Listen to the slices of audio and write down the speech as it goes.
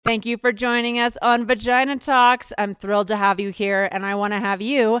Thank you for joining us on Vagina Talks. I'm thrilled to have you here, and I want to have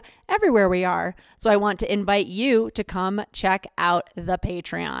you everywhere we are. So I want to invite you to come check out the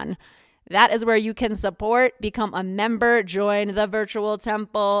Patreon. That is where you can support, become a member, join the virtual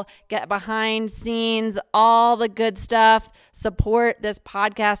temple, get behind scenes, all the good stuff, support this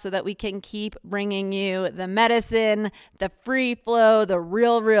podcast so that we can keep bringing you the medicine, the free flow, the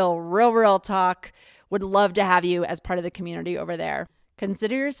real talk. Would love to have you as part of the community over there.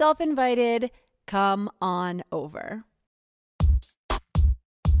 Consider yourself invited. Come on over.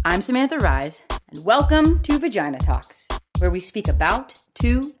 I'm Samantha Rise, and welcome to Vagina Talks, where we speak about,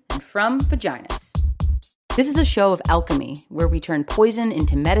 to, and from vaginas. This is a show of alchemy, where we turn poison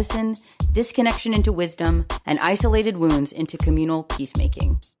into medicine, disconnection into wisdom, and isolated wounds into communal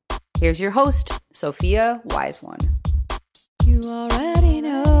peacemaking. Here's your host, Sophia Wise One. You already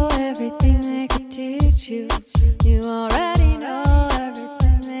know everything they could teach you. You already know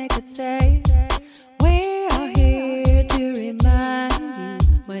everything they could say. We are here to remind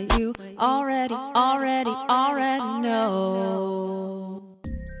you what you already know.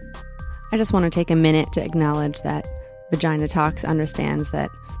 I just want to take a minute to acknowledge that Vagina Talks understands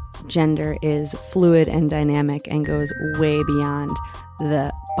that gender is fluid and dynamic and goes way beyond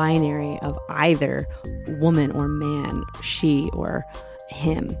the binary of either woman or man, she or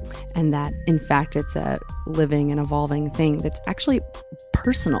him, and that in fact it's a living and evolving thing that's actually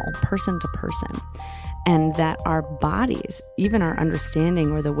personal, person to person, and that our bodies, even our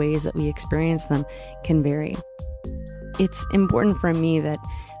understanding or the ways that we experience them, can vary. It's important for me that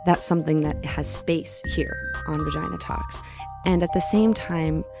that's something that has space here on Vagina Talks. And at the same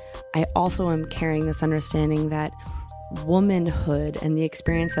time, I also am carrying this understanding that womanhood and the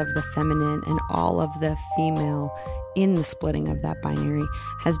experience of the feminine and all of the female in the splitting of that binary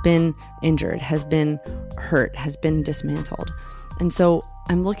has been injured, has been hurt, has been dismantled. And so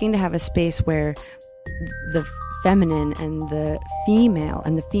I'm looking to have a space where the feminine and the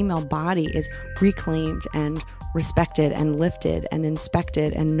female body is reclaimed and respected and lifted and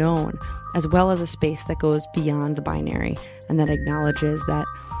inspected and known, as well as a space that goes beyond the binary and that acknowledges that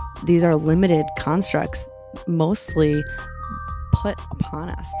these are limited constructs mostly put upon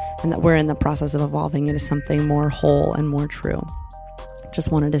us, and that we're in the process of evolving into something more whole and more true.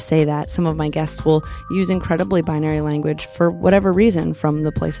 Just wanted to say that some of my guests will use incredibly binary language for whatever reason from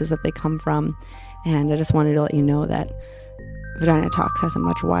the places that they come from, and I just wanted to let you know that Vagina Talks has a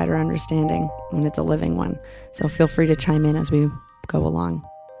much wider understanding, and it's a living one. So feel free to chime in as we go along.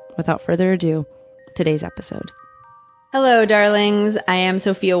 Without further ado, today's episode. Hello, darlings. I am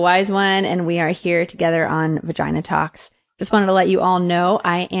Sophia Wise One, and we are here together on Vagina Talks. Just wanted to let you all know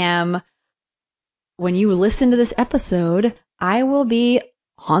when you listen to this episode, I will be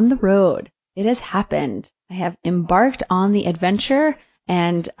on the road. It has happened. I have embarked on the adventure,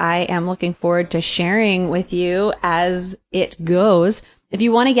 and I am looking forward to sharing with you as it goes. If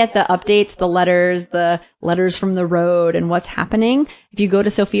you want to get the updates, the letters from the road and what's happening, if you go to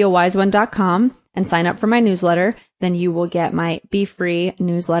sophiawiseone.com and sign up for my newsletter, then you will get my Be Free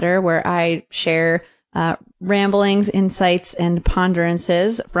newsletter where I share ramblings, insights, and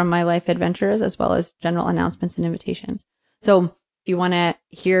ponderances from my life adventures, as well as general announcements and invitations. So if you want to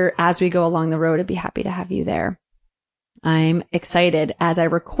hear as we go along the road, I'd be happy to have you there. I'm excited. As I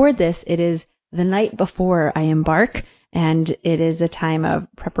record this, it is the night before I embark, and it is a time of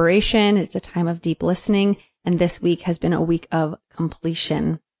preparation. It's a time of deep listening. And this week has been a week of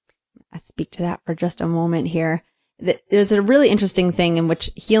completion. I speak to that for just a moment here. There's a really interesting thing in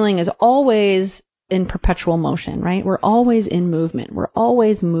which healing is always in perpetual motion, right? We're always in movement. We're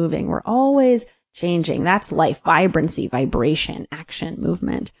always moving. We're always changing. That's life, vibrancy, vibration, action,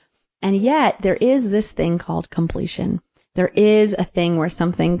 movement. And yet there is this thing called completion. There is a thing where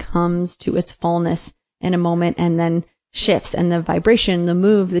something comes to its fullness in a moment and then shifts, and the vibration, the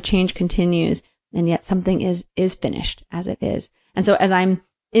move, the change continues, and yet something is finished as it is. And so as I'm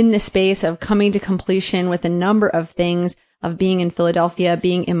in this space of coming to completion with a number of things, of being in Philadelphia,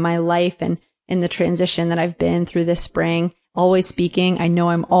 being in my life and in the transition that I've been through this spring, always speaking, I know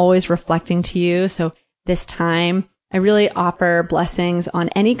I'm always reflecting to you. So this time I really offer blessings on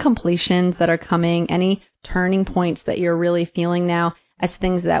any completions that are coming, any turning points that you're really feeling now as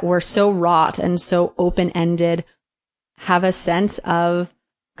things that were so wrought and so open-ended have a sense of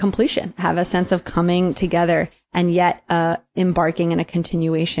completion, have a sense of coming together, and yet embarking in a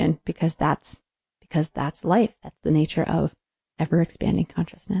continuation, because that's life. That's the nature of ever-expanding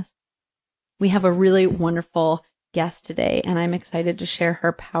consciousness. We have a really wonderful guest today, and I'm excited to share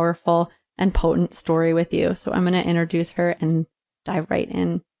her powerful and potent story with you. So I'm going to introduce her and dive right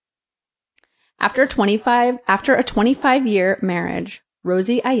in. After a 25-year marriage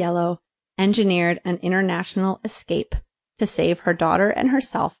Rosie Aiello engineered an international escape to save her daughter and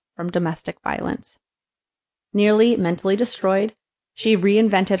herself from domestic violence. Nearly mentally destroyed, she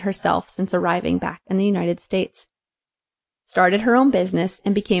reinvented herself since arriving back in the United States, started her own business,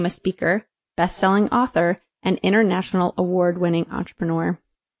 and became a speaker, best-selling author, and international award-winning entrepreneur.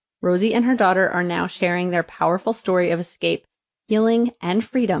 Rosie and her daughter are now sharing their powerful story of escape, healing, and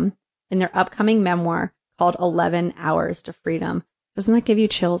freedom in their upcoming memoir called 11 Hours to Freedom. Doesn't that give you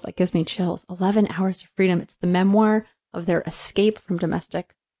chills? That gives me chills. 11 Hours to Freedom. It's the memoir of their escape from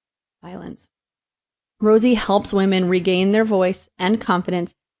domestic violence. Rosie helps women regain their voice and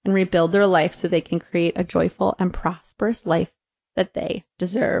confidence and rebuild their life so they can create a joyful and prosperous life that they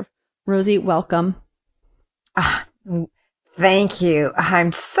deserve. Rosie, welcome. Thank you.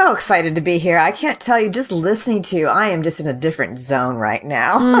 I'm so excited to be here. I can't tell you, just listening to you, I am just in a different zone right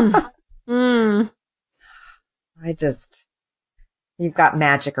now. You've got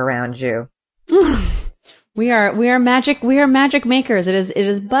magic around you. We are magic makers. It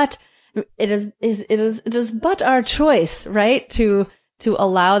is but our choice, right? To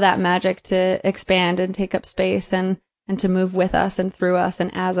allow that magic to expand and take up space and to move with us and through us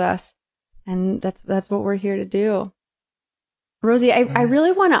and as us. And that's what we're here to do. Rosie, I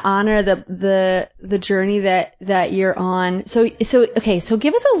really want to honor the journey that you're on. So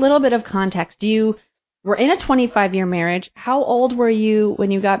give us a little bit of context. We're in a 25-year marriage. How old were you when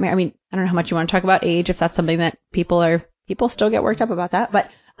you got married? I mean, I don't know how much you want to talk about age, if that's something that people still get worked up about that,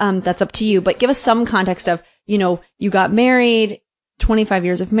 but that's up to you. But give us some context of, you got married, 25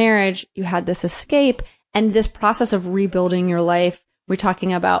 years of marriage, you had this escape, and this process of rebuilding your life. We're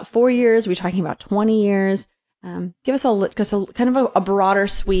talking about 4 years. We're talking about 20 years. Give us a kind of a broader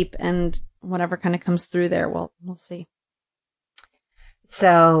sweep, and whatever kind of comes through there, we'll see.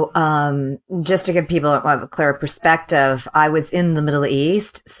 So, just to give people a clearer perspective, I was in the Middle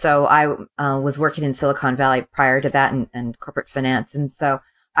East. So I was working in Silicon Valley prior to that and corporate finance. And so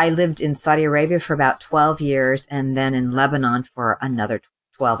I lived in Saudi Arabia for about 12 years and then in Lebanon for another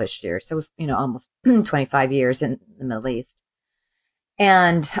 12-ish years. So it was, almost 25 years in the Middle East.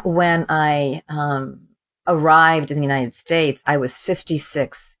 And when I arrived in the United States, I was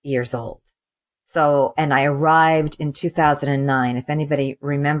 56 years old. So, and I arrived in 2009. If anybody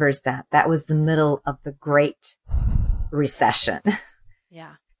remembers that was the middle of the Great Recession.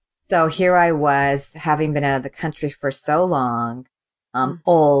 Yeah. So here I was, having been out of the country for so long,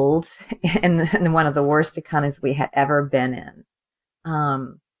 old, in one of the worst economies we had ever been in.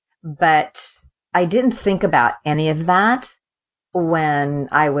 But I didn't think about any of that when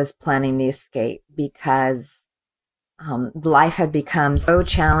I was planning the escape, because life had become so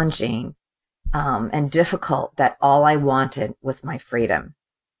challenging and difficult that all I wanted was my freedom.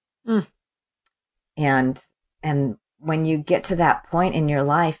 And when you get to that point in your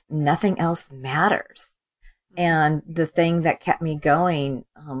life, nothing else matters. And the thing that kept me going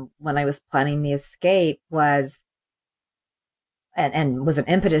when I was planning the escape was, and was an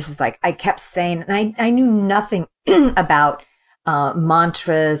impetus, is like I kept saying, and I knew nothing about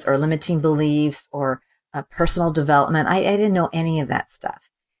mantras or limiting beliefs or personal development. I didn't know any of that stuff,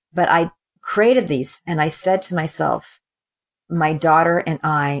 but I created these, and I said to myself, my daughter and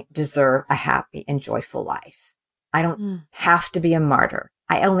I deserve a happy and joyful life. I don't have to be a martyr.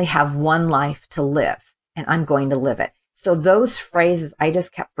 I only have one life to live, and I'm going to live it. So those phrases I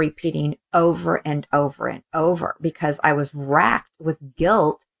just kept repeating over and over and over, because I was racked with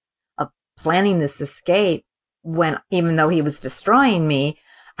guilt of planning this escape when, even though he was destroying me,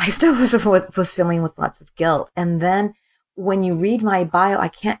 I still was feeling with lots of guilt. And then when you read my bio, I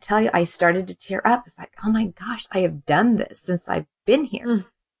can't tell you, I started to tear up. It's like, oh my gosh, I have done this since I've been here.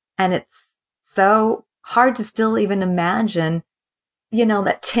 And it's so hard to still even imagine,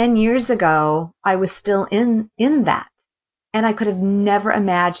 that 10 years ago, I was still in that. And I could have never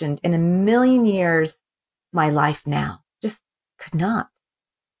imagined in a million years my life now. Just could not.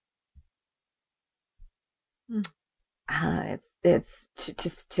 It's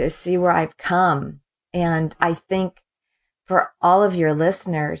just to see where I've come. And I think for all of your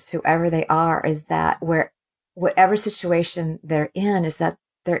listeners, whoever they are, is that whatever situation they're in, is that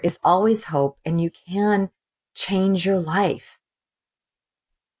there is always hope, and you can change your life.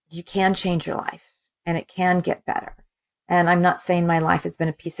 You can change your life, and it can get better. And I'm not saying my life has been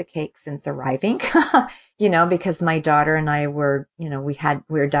a piece of cake since arriving, because my daughter and I were, we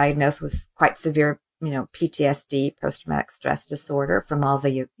were diagnosed with quite severe, PTSD, post-traumatic stress disorder, from all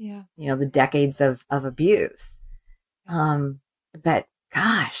the, the decades of abuse. But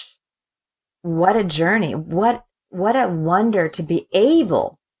gosh, what a journey. What a wonder to be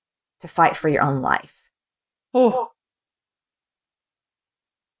able to fight for your own life. Oh,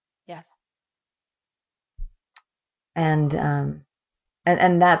 Yes. And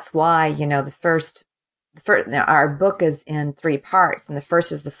that's why, you know, the first, our book is in 3 parts, and the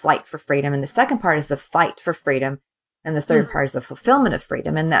first is the flight for freedom, and the second part is the fight for freedom, and the third part is the fulfillment of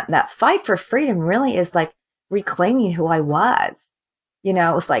freedom. And that fight for freedom really is like reclaiming who I was. You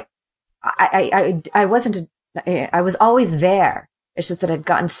know, it was like, I was always there. It's just that I'd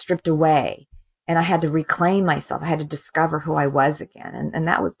gotten stripped away, and I had to reclaim myself. I had to discover who I was again. And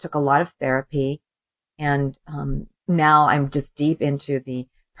that took a lot of therapy. And, now I'm just deep into the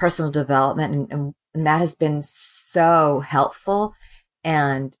personal development, and that has been so helpful.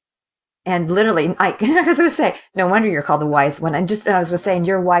 And literally, I was going to say, no wonder you're called the wise one. I was going to say, and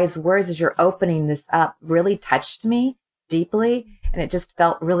your wise words as you're opening this up really touched me deeply, and it just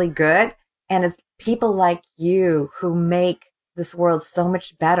felt really good. And it's people like you who make this world so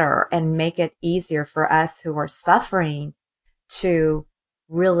much better and make it easier for us who are suffering to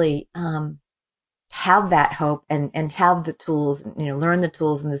really, have that hope and have the tools, you know, learn the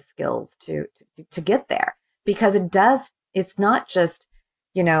tools and the skills to get there. Because it's not just,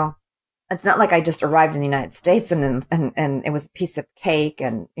 you know, it's not like I just arrived in the United States and it was a piece of cake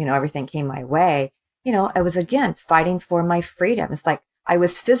and, you know, everything came my way. You know, I was again fighting for my freedom. It's like I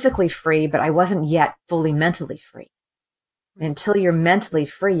was physically free, but I wasn't yet fully mentally free. Until you're mentally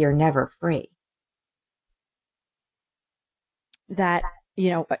free, you're never free. That,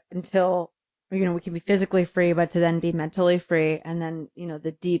 you know, until, you know, we can be physically free, but to then be mentally free. And then, you know,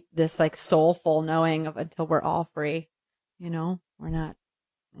 this like soulful knowing of until we're all free, you know, we're not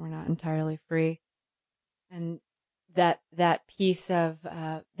entirely free. And that piece,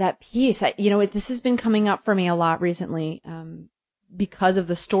 you know, this has been coming up for me a lot recently, because of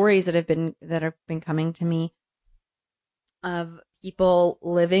the stories that have been coming to me of people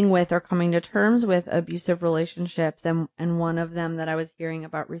living with or coming to terms with abusive relationships. And one of them that I was hearing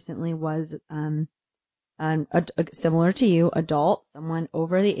about recently was, similar to you, someone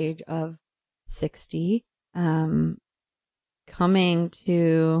over the age of 60, coming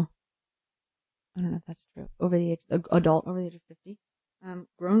to, I don't know if that's true, adult over the age of 50,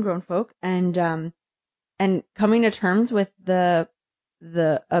 grown folk, and coming to terms with the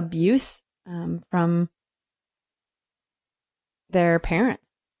abuse, from their parents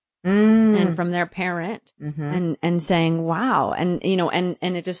and from their parent, and saying, wow. And, you know, and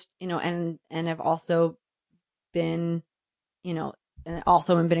it just, you know, and I've also been, you know, and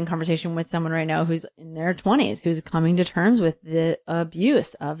also been in conversation with someone right now who's in their 20s, who's coming to terms with the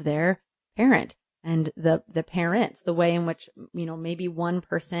abuse of their parent and the parents, the way in which, you know, maybe one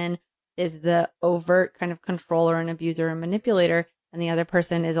person is the overt kind of controller and abuser and manipulator, and the other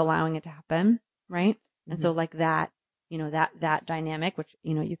person is allowing it to happen. Right. And so like that, you know, that dynamic, which,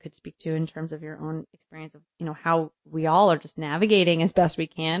 you know, you could speak to in terms of your own experience of, you know, how we all are just navigating as best we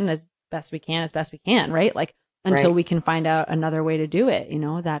can, right? Like until we can find out another way to do it, you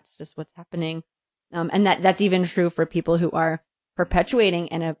know, that's just what's happening. And that's even true for people who are perpetuating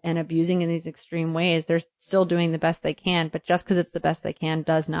and abusing in these extreme ways. They're still doing the best they can, but just because it's the best they can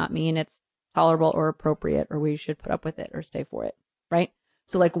does not mean it's tolerable or appropriate, or we should put up with it or stay for it. Right.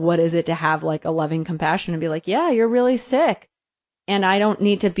 So like, what is it to have like a loving compassion and be like, yeah, you're really sick and I don't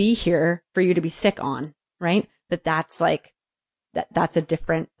need to be here for you to be sick on, right? That's like, that's a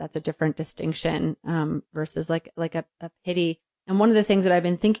different distinction, versus like a pity. And one of the things that I've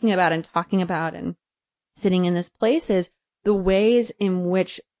been thinking about and talking about and sitting in this place is the ways in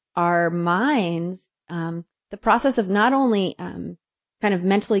which our minds, the process of not only, kind of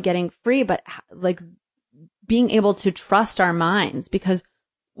mentally getting free, but like being able to trust our minds. Because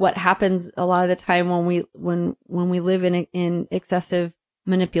what happens a lot of the time when we live in excessive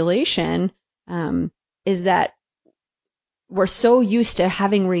manipulation, is that we're so used to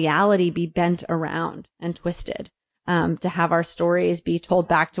having reality be bent around and twisted, to have our stories be told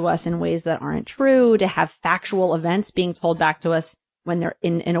back to us in ways that aren't true, to have factual events being told back to us when they're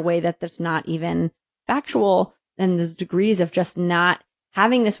in a way that's not even factual. And there's degrees of just not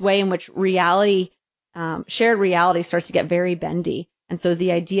having this way in which reality, shared reality starts to get very bendy. And so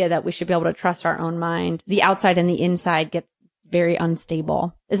the idea that we should be able to trust our own mind, the outside and the inside, gets very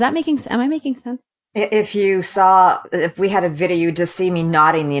unstable. Am I making sense? If we had a video, you'd just see me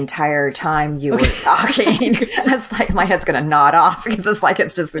nodding the entire time you were talking. It's like my head's going to nod off because it's like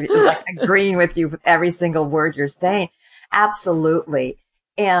agreeing with you with every single word you're saying. Absolutely.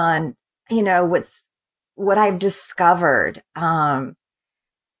 And, you know, what I've discovered,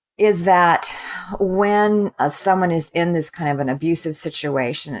 is that when someone is in this kind of an abusive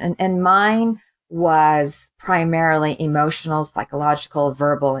situation, and mine was primarily emotional, psychological,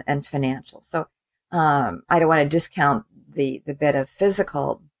 verbal, and financial. So, I don't want to discount the bit of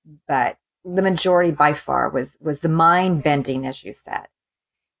physical, but the majority by far was the mind bending, as you said.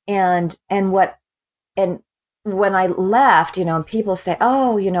 And when I left, and people say,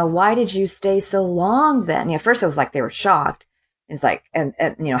 oh, why did you stay so long then? First it was like they were shocked. It's like, and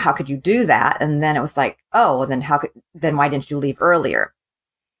how could you do that? And then it was like, oh, well, then why didn't you leave earlier?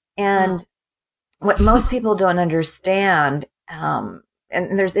 And what most people don't understand, and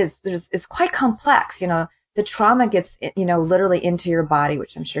it's quite complex, the trauma gets, literally into your body,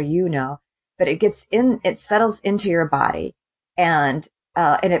 which I'm sure but it settles into your body and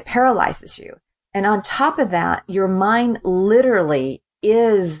it paralyzes you. And on top of that, your mind literally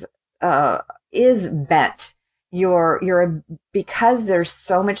is bent. Because there's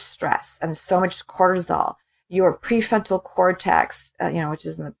so much stress and so much cortisol, your prefrontal cortex, which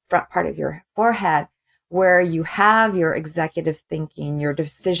is in the front part of your forehead, where you have your executive thinking, your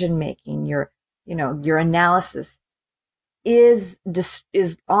decision making, your analysis is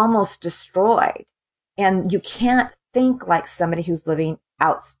almost destroyed. And you can't think like somebody who's living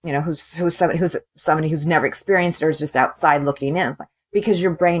out, who's somebody who's never experienced it or is just outside looking in. It's like, because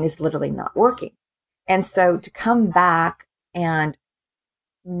your brain is literally not working. And so to come back and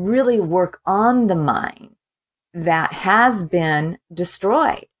really work on the mind that has been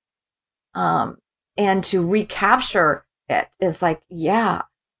destroyed, and to recapture it is like, yeah.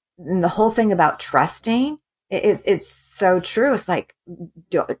 And the whole thing about trusting, it's so true. It's like,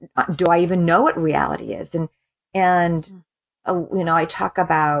 do I even know what reality is? And I talk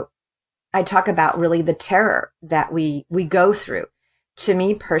about really the terror that we go through. To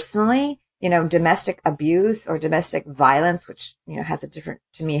me personally, domestic abuse or domestic violence, which, has a different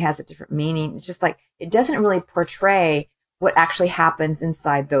meaning. It's just like, it doesn't really portray what actually happens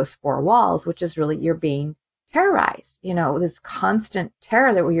inside those four walls, which is really you're being terrorized, this constant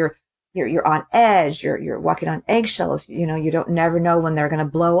terror that you're on edge, you're walking on eggshells, you don't never know when they're going to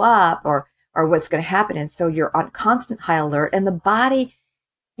blow up or what's going to happen. And so you're on constant high alert, and the body,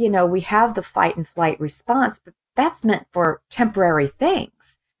 we have the fight and flight response, but that's meant for temporary things.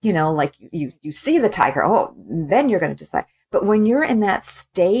 Like you see the tiger, oh, then you're going to decide. But when you're in that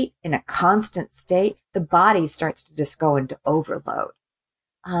state, in a constant state, the body starts to just go into overload.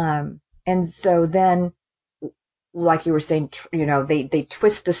 And so then, like you were saying, they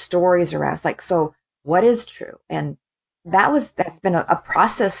twist the stories around. It's like, so what is true? And that's been a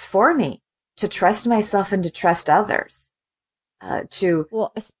process for me to trust myself and to trust others.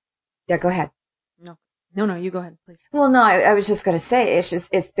 Yeah, go ahead. No, you go ahead, please. Well, no, I was just going to say,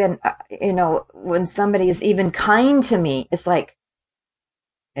 it's been, when somebody is even kind to me, it's like,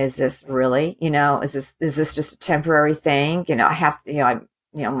 is this really, is this just a temporary thing? I have to,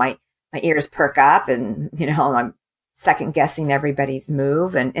 my ears perk up and, I'm second guessing everybody's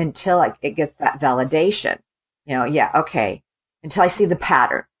move and until it gets that validation, yeah, okay. Until I see the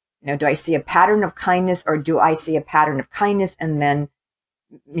pattern, do I see a pattern of kindness or do I see a pattern of kindness and then,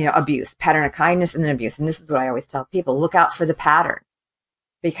 abuse, pattern of kindness and then abuse. And this is what I always tell people, look out for the pattern,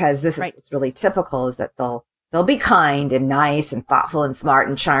 because this is what's really typical is that they'll be kind and nice and thoughtful and smart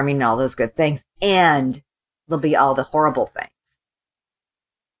and charming and all those good things. And there'll be all the horrible things.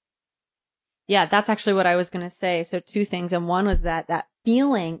 Yeah, that's actually what I was going to say. So two things. And one was that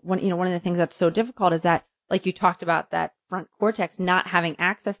feeling, one of the things that's so difficult is that, like you talked about, that front cortex not having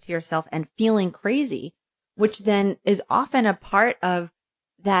access to yourself and feeling crazy, which then is often a part of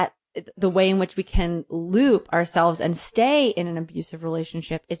that, the way in which we can loop ourselves and stay in an abusive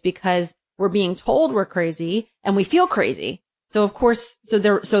relationship is because we're being told we're crazy and we feel crazy. So of course,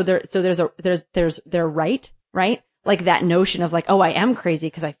 they're right? Like that notion of like, oh, I am crazy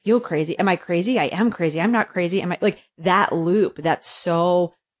because I feel crazy. Am I crazy? I am crazy. I'm not crazy. Am I, like that loop? That's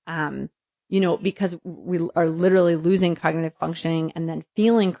so, because we are literally losing cognitive functioning and then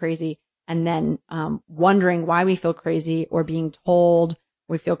feeling crazy and then, wondering why we feel crazy or being told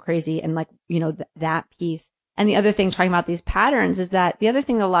we feel crazy and like, that piece. And the other thing, talking about these patterns, is that the other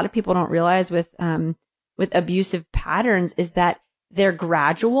thing that a lot of people don't realize with abusive patterns is that they're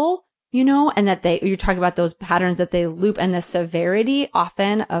gradual, and that you're talking about those patterns that they loop, and the severity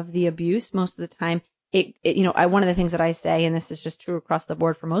often of the abuse most of the time. One of the things that I say, and this is just true across the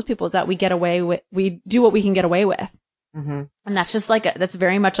board for most people, is that we do what we can get away with. Mm-hmm. And that's just that's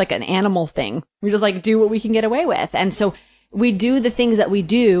very much like an animal thing. We just like do what we can get away with. And so we do the things that we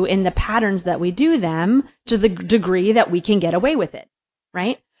do in the patterns that we do them to the degree that we can get away with it.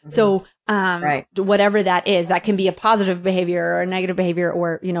 Right. Mm-hmm. So, whatever that is, that can be a positive behavior or a negative behavior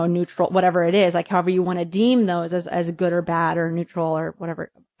or, neutral, whatever it is, like however you want to deem those as good or bad or neutral or whatever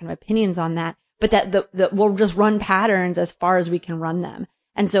kind of opinions on that. But that we'll just run patterns as far as we can run them.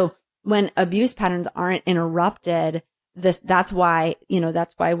 And so when abuse patterns aren't interrupted, that's why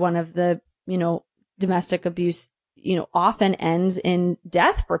one of the, domestic abuse, often ends in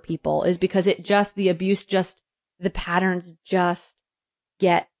death for people, is because the patterns just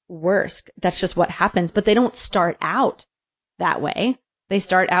get worse. That's just what happens. But they don't start out that way. They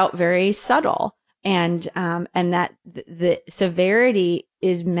start out very subtle. And that the severity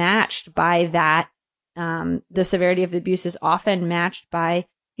is matched by that. The severity of the abuse is often matched by,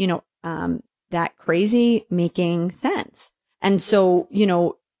 that crazy making sense. And so,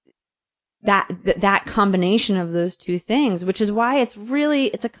 that combination of those two things, which is why it's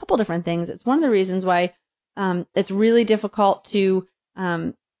a couple different things. It's one of the reasons why, it's really difficult to,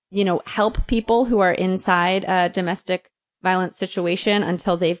 help people who are inside a domestic violence situation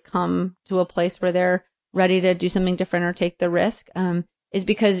until they've come to a place where they're ready to do something different or take the risk, is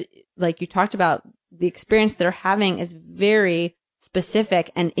because, like you talked about, the experience they're having is very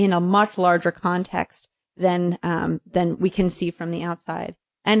specific and in a much larger context than we can see from the outside.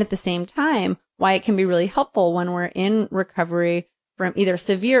 And at the same time, why it can be really helpful when we're in recovery from either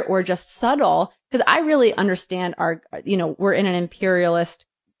severe or just subtle, because I really understand we're in an imperialist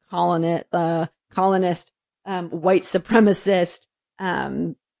colonist, white supremacist,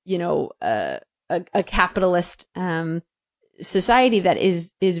 a capitalist, society that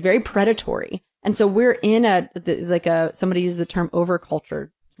is very predatory. And so we're in somebody used the term overculture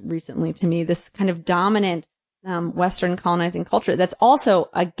recently to me, this kind of dominant, Western colonizing culture that's also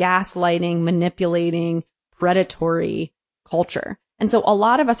a gaslighting, manipulating, predatory culture. And so a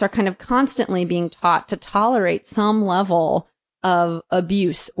lot of us are kind of constantly being taught to tolerate some level of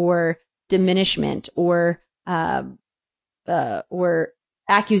abuse or diminishment or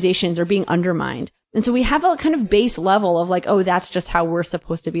accusations or being undermined. And so we have a kind of base level of like, oh, that's just how we're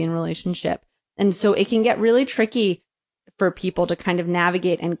supposed to be in relationship. And so it can get really tricky for people to kind of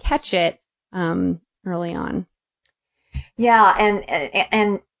navigate and catch it early on. Yeah.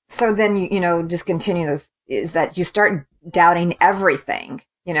 And so then, just continue this, is that you start doubting everything.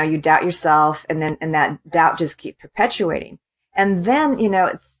 You doubt yourself, and that doubt just keeps perpetuating. And then,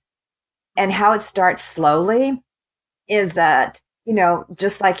 and how it starts slowly is that,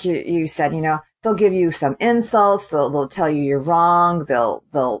 just like you said, they'll give you some insults. They'll tell you you're wrong.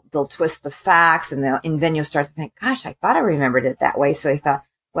 They'll twist the facts, and then you'll start to think, gosh, I thought I remembered it that way. So I thought,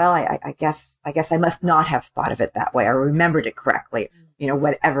 well, I guess I must not have thought of it that way or remembered it correctly,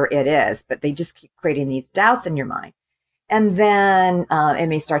 whatever it is. But they just keep creating these doubts in your mind. And then, it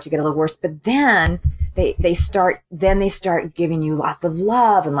may start to get a little worse, but then they start giving you lots of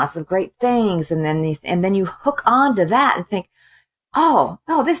love and lots of great things. And then you hook on to that and think, oh,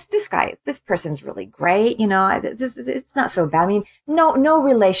 this person's really great. It's not so bad. I mean, no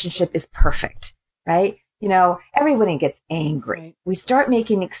relationship is perfect, right? Everybody gets angry. Right. We start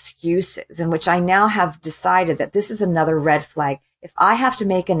making excuses, in which I now have decided that this is another red flag. If I have to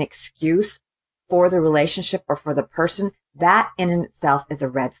make an excuse for the relationship or for the person, that in itself is a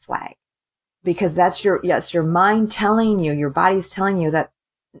red flag, because that's your mind telling you, your body's telling you that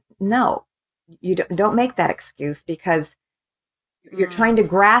no, you don't make that excuse, because you're trying to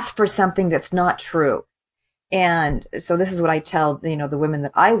grasp for something that's not true. And so this is what I tell, the women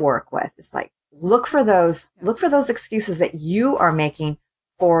that I work with. It's like, look for those excuses that you are making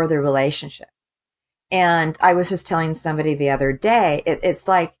for the relationship. And I was just telling somebody the other day, it's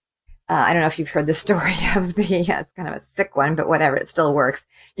like, I don't know if you've heard the story of it's kind of a sick one, but whatever, it still works.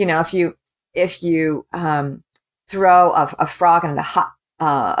 If you throw a frog in a hot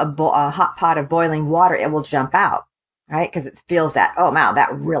pot of boiling water, it will jump out, right? Because it feels that, oh wow,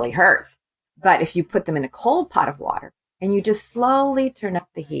 that really hurts. But if you put them in a cold pot of water and you just slowly turn up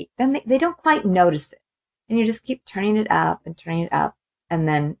the heat, then they don't quite notice it. And you just keep turning it up, and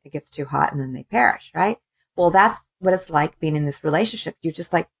then it gets too hot and then they perish, right? Well, that's what it's like being in this relationship. You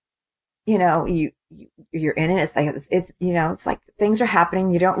just like, you're in it. It's like, it's like things are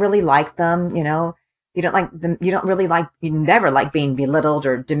happening. You don't really like them. You don't like them. You never like being belittled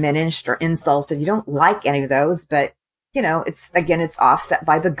or diminished or insulted. You don't like any of those, but it's offset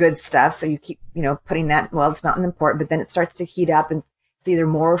by the good stuff. So you keep, putting that, well, it's not important, but then it starts to heat up and it's either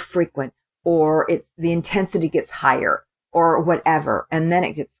more frequent or the intensity gets higher or whatever. And then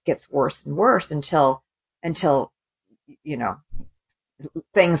it gets worse and worse until,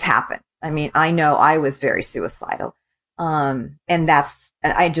 things happen. I mean, I know I was very suicidal. And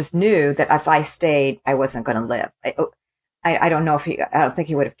I just knew that if I stayed, I wasn't going to live. I don't know I don't think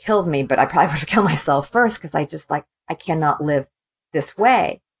he would have killed me, but I probably would have killed myself first, because I cannot live this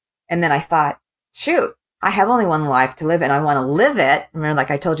way. And then I thought, shoot, I have only one life to live and I want to live it. Remember,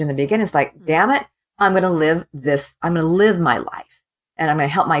 like I told you in the beginning, it's like, damn it, I'm going to live this. I'm going to live my life, and I'm going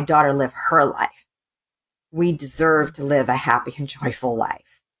to help my daughter live her life. we deserve to live a happy and joyful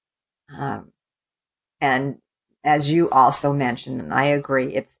life. And as you also mentioned, and I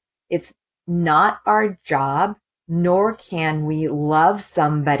agree, it's not our job, nor can we love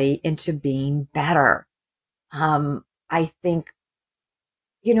somebody into being better. I think,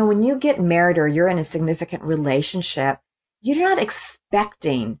 when you get married or you're in a significant relationship, you're not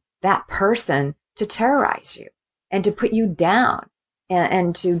expecting that person to terrorize you and to put you down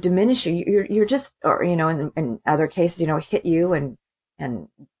and to diminish you. You're just, or, in other cases, hit you and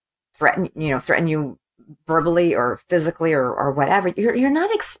threaten you verbally or physically or whatever. You're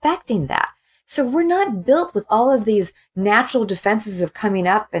not expecting that. So we're not built with all of these natural defenses of coming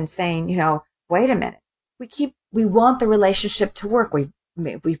up and saying, wait a minute. We want the relationship to work. We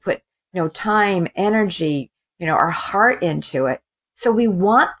put, time, energy, our heart into it. So we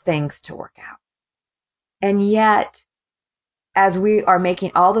want things to work out. And yet, as we are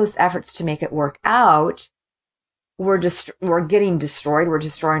making all those efforts to make it work out, we're getting destroyed. We're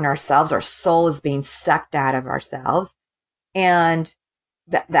destroying ourselves. Our soul is being sucked out of ourselves. And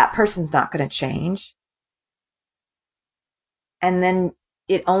that person's not going to change. And then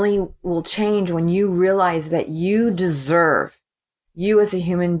it only will change when you realize that you as a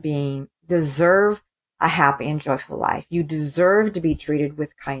human being deserve a happy and joyful life. You deserve to be treated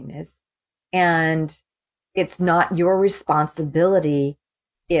with kindness. And it's not your responsibility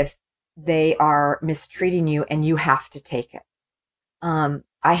if they are mistreating you and you have to take it.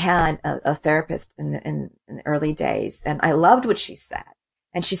 I had a therapist in the early days, and I loved what she said.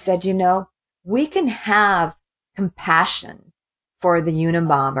 And she said, we can have compassion for the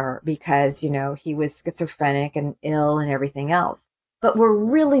Unabomber because, he was schizophrenic and ill and everything else. But we're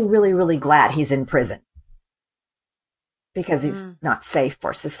really, really, really glad he's in prison because he's not safe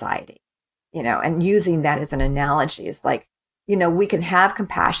for society, and using that as an analogy is like, we can have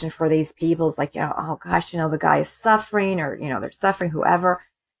compassion for these people. It's like, oh gosh, the guy is suffering or, they're suffering, whoever.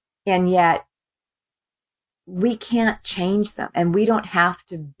 And yet we can't change them, and we don't have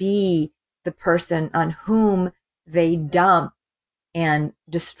to be the person on whom they dump and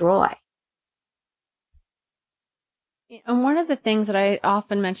destroy. And one of the things that I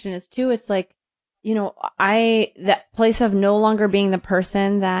often mention is too, it's like, that place of no longer being the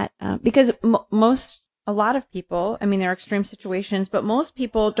person that, because a lot of people, there are extreme situations, but most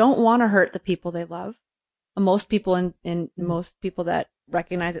people don't want to hurt the people they love. Most people and most people that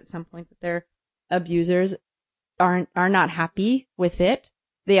recognize at some point that they're abusers are not happy with it.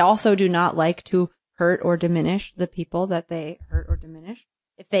 They also do not like to hurt or diminish the people that they hurt or diminish.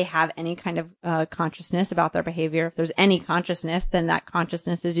 If they have any kind of consciousness about their behavior, if there's any consciousness, then that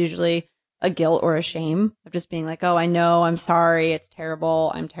consciousness is usually a guilt or a shame of just being like, oh, I know, I'm sorry, it's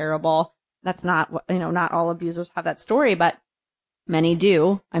terrible, I'm terrible. That's not what, not all abusers have that story, but many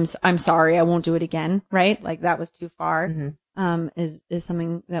do. I'm sorry, I won't do it again, right? Like that was too far, is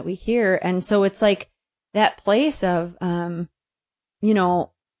something that we hear. And so it's like that place of, and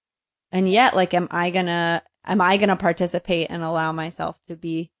yet like, am I gonna participate and allow myself to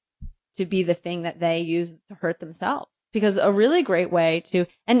be the thing that they use to hurt themselves? Because a really great way to,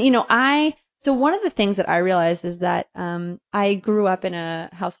 and so one of the things that I realized is that, I grew up in a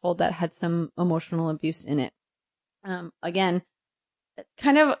household that had some emotional abuse in it. Again,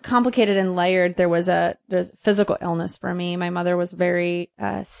 kind of complicated and layered. There's physical illness for me. My mother was very,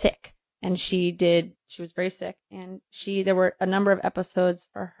 sick, and she was very sick, and there were a number of episodes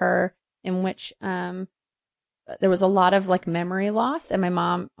for her in which, there was a lot of like memory loss, and my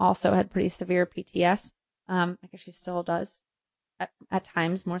mom also had pretty severe PTS. I guess she still does at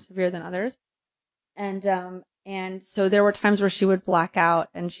times, more severe than others. And so there were times where she would black out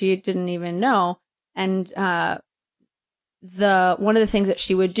and she didn't even know. And, one of the things that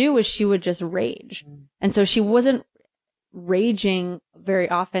she would do was she would just rage. And so she wasn't raging very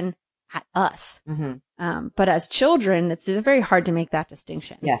often at us. But as children, it's very hard to make that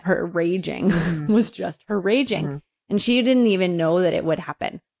distinction. Yes. Her raging was just her raging. And she didn't even know that it would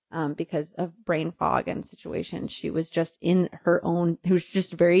happen. Because of brain fog and situation. She was just in her own, who was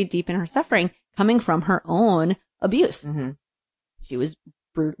just very deep in her suffering coming from her own abuse. She was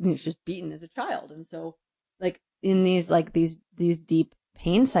just beaten as a child. And so like in these deep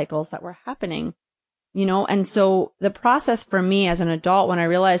pain cycles that were happening, and so the process for me as an adult, when I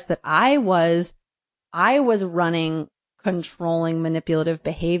realized that I was running controlling manipulative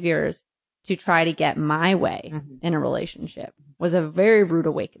behaviors to try to get my way in a relationship, was a very rude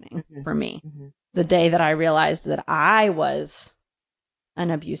awakening for me. The day that I realized that I was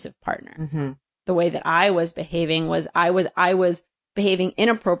an abusive partner. The way that I was behaving was I was behaving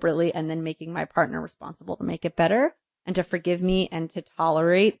inappropriately and then making my partner responsible to make it better and to forgive me and to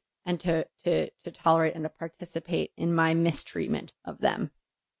tolerate and to tolerate and to participate in my mistreatment of them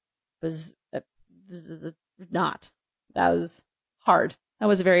was not. That was hard. That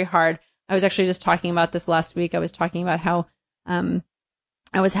was very hard. I was actually just talking about this last week. I was talking about how I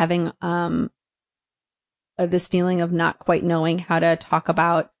was having this feeling of not quite knowing how to talk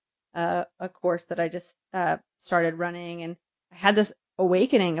about a course that I just started running, and I had this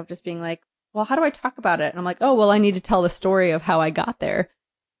awakening of just being like, well, how do I talk about it? And I'm like, oh, well, I need to tell the story of how I got there.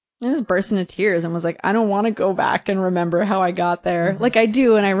 And I just burst into tears and was like, I don't want to go back and remember how I got there. Mm-hmm. Like I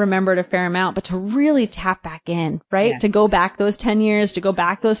do, and I remembered a fair amount, but to really tap back in, right? Yeah. To go back those 10 years, to go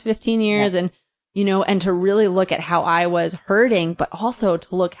back those 15 years, and, you know, and to really look at how I was hurting, but also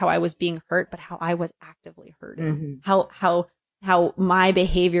to look how I was being hurt, but how I was actively hurting, how my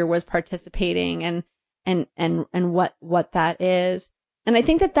behavior was participating and what that is. And I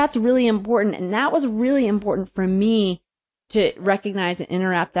think that that's really important. And that was really important for me to recognize and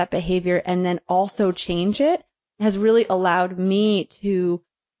interrupt that behavior and then also change it has really allowed me to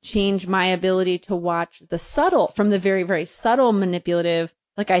change my ability to watch the subtle from the very, very subtle manipulative.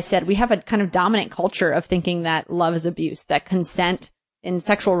 Like I said, we have a kind of dominant culture of thinking that love is abuse, that consent in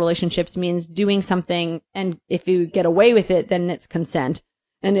sexual relationships means doing something. And if you get away with it, then it's consent.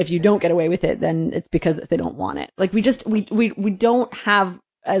 And if you don't get away with it, then it's because they don't want it. Like we don't have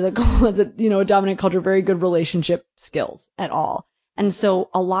as a dominant culture, very good relationship skills at all. And so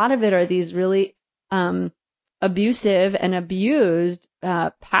a lot of it are these really, abusive and abused,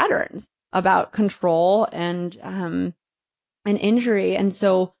 patterns about control and injury. And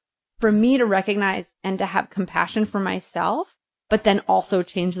so for me to recognize and to have compassion for myself, but then also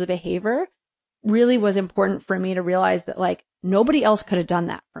change the behavior really was important for me to realize that like nobody else could have done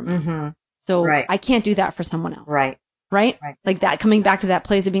that for me. Mm-hmm. So I can't do that for someone else. Right. Like that, coming back to that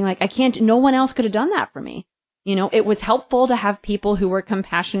place of being like, no one else could have done that for me. You know, it was helpful to have people who were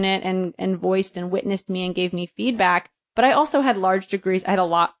compassionate and voiced and witnessed me and gave me feedback. But I also had large degrees. I had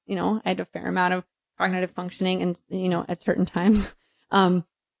I had a fair amount of cognitive functioning and, at certain times,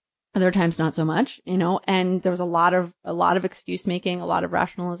 other times not so much, and there was a lot of excuse making, a lot of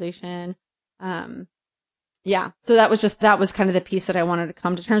rationalization. So that was kind of the piece that I wanted to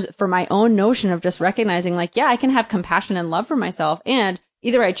come to terms with for my own notion of just recognizing like, yeah, I can have compassion and love for myself, and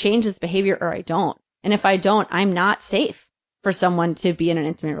either I change this behavior or I don't. And if I don't, I'm not safe for someone to be in an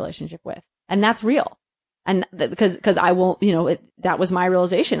intimate relationship with. And that's real. And because I won't, that was my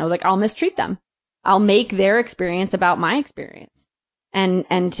realization. I was like, I'll mistreat them. I'll make their experience about my experience. And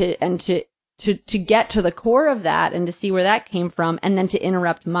to get to the core of that and to see where that came from, and then to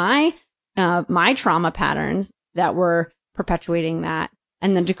interrupt my trauma patterns that were perpetuating that,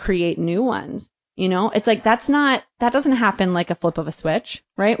 and then to create new ones. It's like, that doesn't happen like a flip of a switch,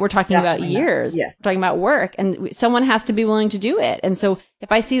 right? We're talking about years. Yes. We're talking about work, and someone has to be willing to do it. And so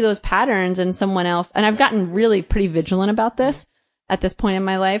if I see those patterns in someone else, and I've gotten really pretty vigilant about this at this point in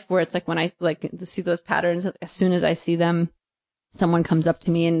my life, where it's like when I like to see those patterns, as soon as I see them, someone comes up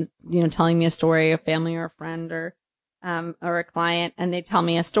to me and, telling me a story, a family or a friend or a client, and they tell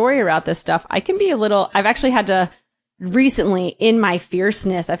me a story about this stuff, I can be I've actually had to recently, in my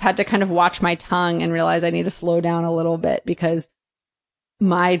fierceness, I've had to kind of watch my tongue and realize I need to slow down a little bit, because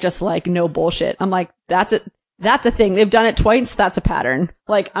my just like, no bullshit. I'm like, that's it. That's a thing. They've done it twice. That's a pattern.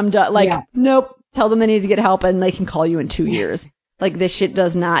 Like, I'm done. Like, Nope. Tell them they need to get help, and they can call you in 2 years. Like, this shit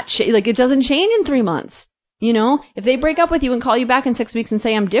does not, like, it doesn't change in 3 months. If they break up with you and call you back in 6 weeks and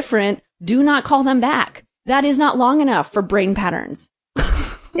say, I'm different, do not call them back. That is not long enough for brain patterns.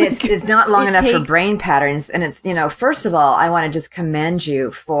 It's not long enough for brain patterns. And it's, first of all, I want to just commend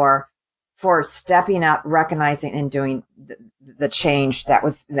you for stepping up, recognizing and doing the change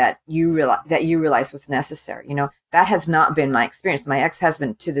that you realized was necessary. That has not been my experience. My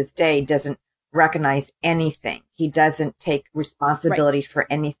ex-husband to this day doesn't recognize anything. He doesn't take responsibility for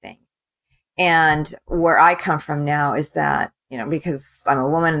anything. And where I come from now is that, because I'm a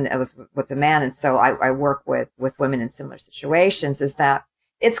woman and I was with a man, and so I work with women in similar situations, is that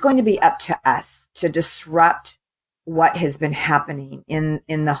it's going to be up to us to disrupt what has been happening in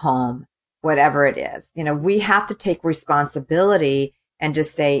the home, whatever it is. We have to take responsibility and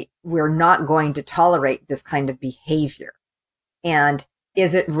just say, we're not going to tolerate this kind of behavior. And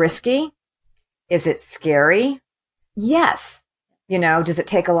is it risky? Is it scary? Yes. Does it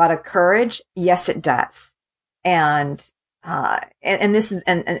take a lot of courage? Yes, it does. And this is,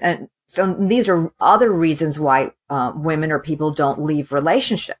 and so these are other reasons why women or people don't leave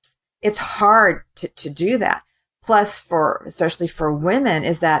relationships. It's hard to do that. Plus, especially for women,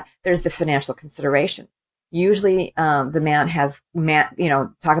 is that there's the financial consideration. Usually, the man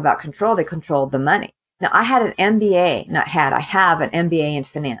talk about control. They control the money. Now, I have an MBA in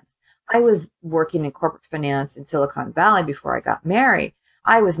finance. I was working in corporate finance in Silicon Valley before I got married.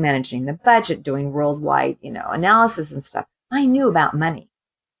 I was managing the budget, doing worldwide, analysis and stuff. I knew about money.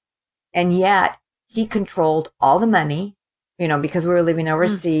 And yet he controlled all the money, because we were living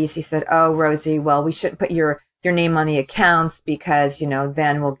overseas. He said, "Oh, Rosie, well, we shouldn't put your name on the accounts because,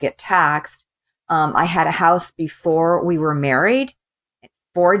 then we'll get taxed." I had a house before we were married.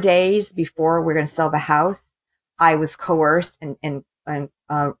 4 days before we were going to sell the house, I was coerced and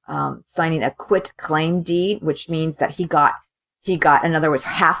signing a quit claim deed, which means that he got, in other words,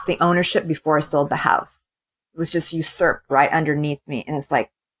 half the ownership before I sold the house. It was just usurped right underneath me. And it's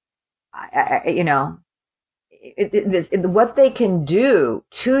like, what they can do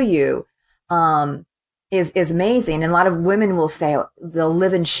to you, is amazing. And a lot of women will say they'll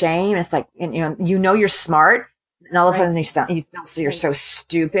live in shame. It's like, you're smart. And all of a sudden you feel you're so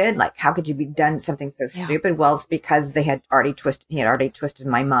stupid. Like, how could you be done something so stupid? Well, it's because he had already twisted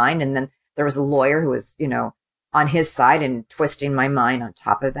my mind. And then there was a lawyer who was, on his side and twisting my mind on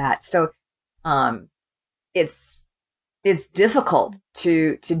top of that. So, it's difficult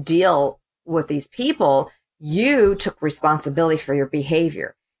to deal with these people. You took responsibility for your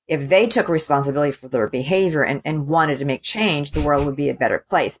behavior. If they took responsibility for their behavior and wanted to make change, the world would be a better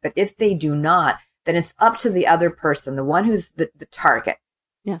place. But if they do not, then it's up to the other person, the one who's the target,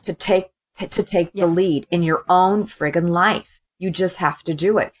 to take the lead in your own friggin' life. You just have to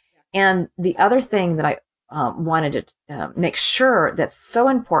do it. And the other thing that I wanted to make sure that's so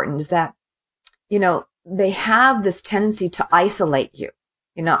important is that, they have this tendency to isolate you.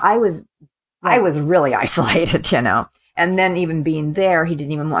 I was really isolated, and then even being there, he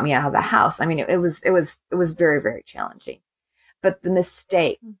didn't even want me out of the house. I mean, it was very, very challenging. But the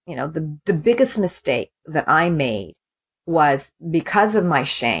mistake, the biggest mistake that I made was because of my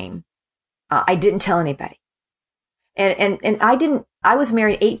shame. I didn't tell anybody. And I was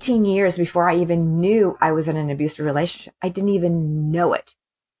married 18 years before I even knew I was in an abusive relationship. I didn't even know it.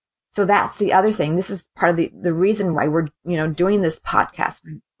 So that's the other thing. This is part of the reason why we're, doing this podcast.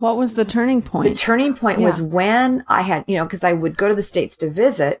 What was the turning point? The turning point was when I had, because I would go to the States to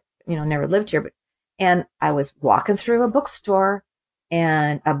visit, never lived here, and I was walking through a bookstore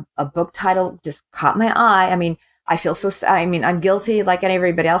and a book title just caught my eye. I mean, I feel so sad. I mean, I'm guilty like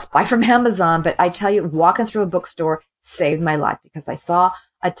everybody else, buy from Amazon, but I tell you, walking through a bookstore saved my life because I saw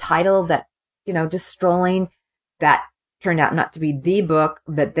a title that, just strolling, that turned out not to be the book,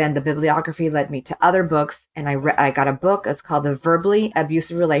 but then the bibliography led me to other books. And I got a book. It's called The Verbally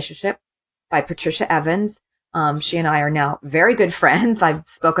Abusive Relationship by Patricia Evans. She and I are now very good friends. I've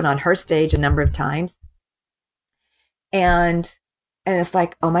spoken on her stage a number of times. And it's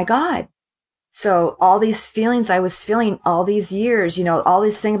like, oh my God. So all these feelings I was feeling all these years, all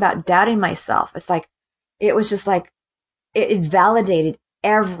this thing about doubting myself. It's like, it was just like, it validated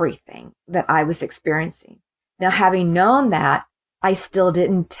everything that I was experiencing. Now, having known that, I still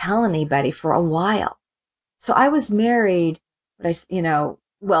didn't tell anybody for a while. So I was married, but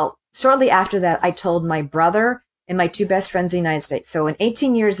shortly after that, I told my brother and my two best friends in the United States. So in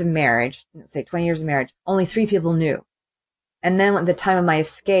 18 years of marriage, say 20 years of marriage, only 3 people knew. And then at the time of my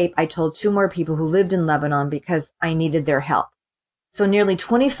escape, I told 2 more people who lived in Lebanon because I needed their help. So nearly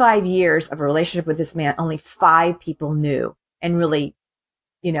 25 years of a relationship with this man, only 5 people knew and really,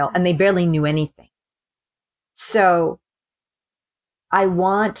 and they barely knew anything. So I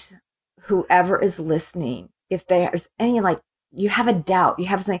want whoever is listening, if there's any, you have a doubt, you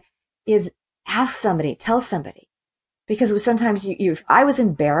have something, is ask somebody, tell somebody. Because sometimes I was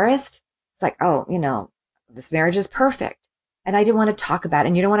embarrassed. It's like, oh, this marriage is perfect. And I didn't want to talk about it.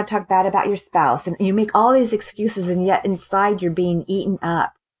 And you don't want to talk bad about your spouse. And you make all these excuses, and yet inside you're being eaten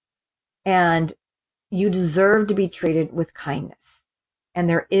up. And you deserve to be treated with kindness. And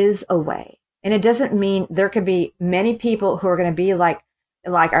there is a way. And it doesn't mean there could be many people who are going to be like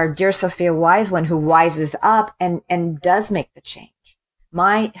our dear Sophia Wise one, who wises up and does make the change.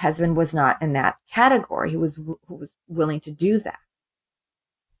 My husband was not in that category. Who was willing to do that.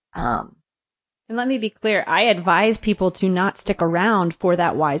 And let me be clear. I advise people to not stick around for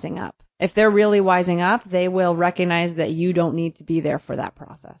that wising up. If they're really wising up, they will recognize that you don't need to be there for that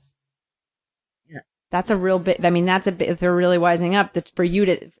process. Yeah. That's a real bit. I mean, that's a bit, if they're really wising up, that for you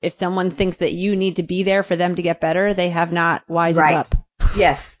to, if someone thinks that you need to be there for them to get better, they have not wised up.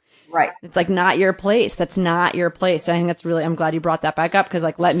 Yes. Right. It's not your place. That's not your place. So I think that's really, I'm glad you brought that back up, because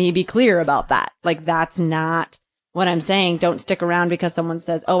let me be clear about that. That's not what I'm saying. Don't stick around because someone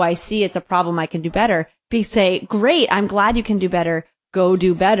says, oh, I see it's a problem, I can do better. Say, great, I'm glad you can do better. Go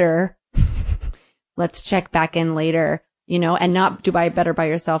do better. Let's check back in later, and not do better by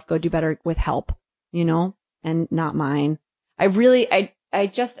yourself. Go do better with help, and not mine. I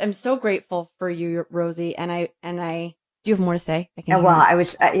just am so grateful for you, Rosie. And I, do you have more to say? Well, I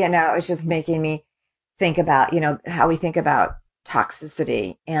was, it was just making me think about, how we think about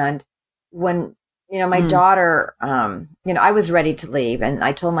toxicity. And when, my daughter, I was ready to leave, and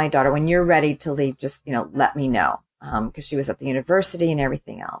I told my daughter, when you're ready to leave, just, let me know. Cause she was at the university and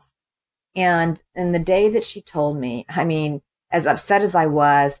everything else. And the day that she told me, I mean, as upset as I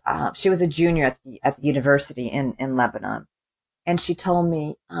was, she was a junior at the university in Lebanon. And she told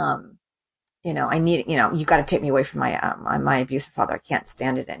me, I need, you got to take me away from my abusive father. I can't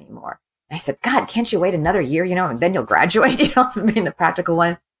stand it anymore. And I said, God, can't you wait another year, and then you'll graduate, being the practical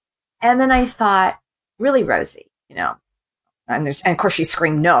one. And then I thought, really, Rosie, and of course she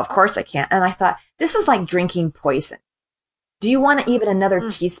screamed, no, of course I can't. And I thought, this is like drinking poison. Do you want even another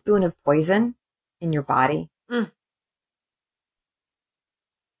teaspoon of poison in your body?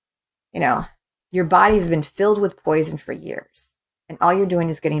 Your body's been filled with poison for years, and all you're doing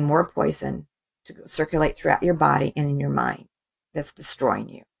is getting more poison to circulate throughout your body and in your mind. That's destroying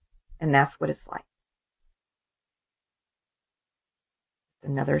you. And that's what it's like.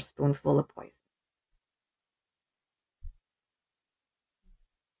 Another spoonful of poison.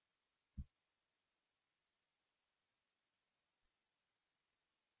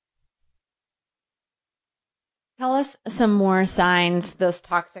 Tell us some more signs, those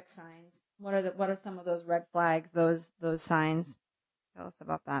toxic signs. What are some of those red flags, those signs? Tell us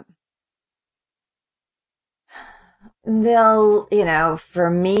about that. They'll, for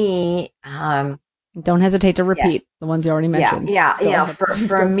me, don't hesitate to repeat the ones you already mentioned. Yeah.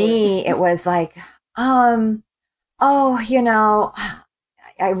 For me, it was like, I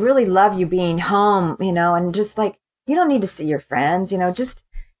really love you being home, and just like, you don't need to see your friends, just,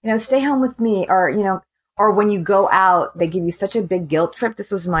 stay home with me, or when you go out, they give you such a big guilt trip.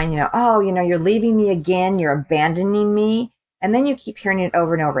 This was mine, you're leaving me again, you're abandoning me. And then you keep hearing it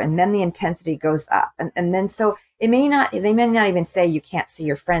over and over. And then the intensity goes up. And then so they may not even say you can't see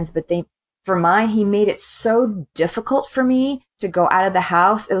your friends, but for mine, he made it so difficult for me to go out of the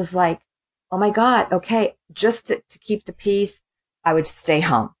house. It was like, oh my God, okay, just to keep the peace, I would stay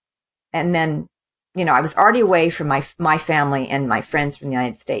home. And then, I was already away from my family and my friends from the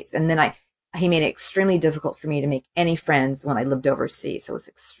United States. And then he made it extremely difficult for me to make any friends when I lived overseas. So it was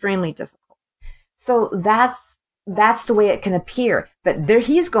extremely difficult. So that's the way it can appear. But there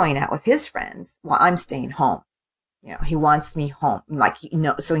he's going out with his friends while I'm staying home. He wants me home, like,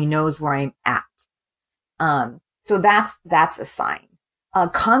 so he knows where I'm at. So that's a sign.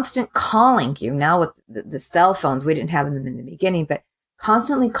 Constant calling you. Now with the cell phones, we didn't have them in the beginning, but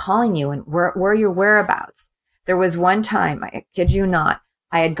constantly calling you and where are your whereabouts. There was one time, I kid you not,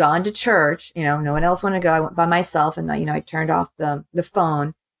 I had gone to church, no one else wanted to go. I went by myself, and I turned off the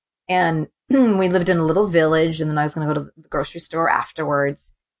phone, and we lived in a little village, and then I was going to go to the grocery store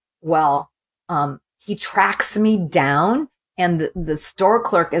afterwards. Well, he tracks me down, and the store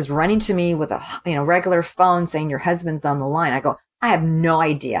clerk is running to me with a, regular phone saying, your husband's on the line. I go, I have no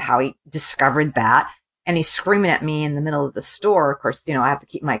idea how he discovered that. And he's screaming at me in the middle of the store. Of course, I have to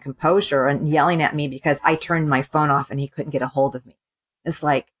keep my composure, and yelling at me because I turned my phone off and he couldn't get a hold of me. It's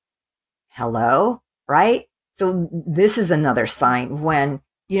like, hello, right? So this is another sign when,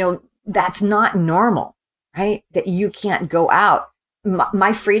 that's not normal, right? That you can't go out.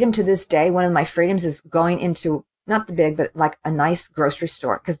 My freedom to this day, one of my freedoms is going into, not the big, but like a nice grocery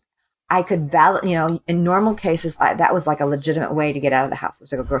store. Cause I could in normal cases, that was like a legitimate way to get out of the house, was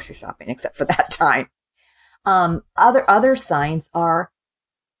to go grocery shopping, except for that time. Other signs are,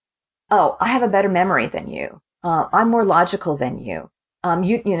 I have a better memory than you. I'm more logical than you.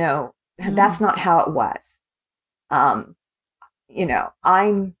 That's not how it was.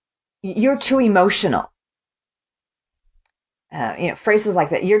 You're too emotional. Phrases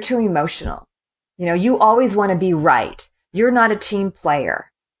like that. You're too emotional. You always want to be right. You're not a team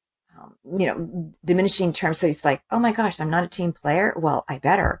player. Diminishing terms. So it's like, oh my gosh, I'm not a team player. Well, I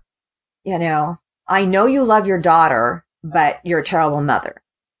better, I know you love your daughter, but you're a terrible mother.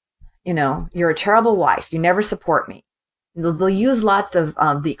 You're a terrible wife. You never support me. They'll use lots of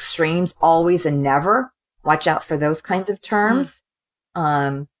the extremes, always and never. Watch out for those kinds of terms.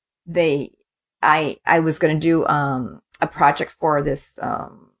 I was going to do a project for this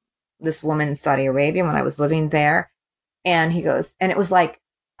woman in Saudi Arabia when I was living there, and he goes, and it was like,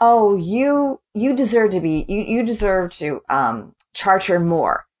 oh, you deserve to charge her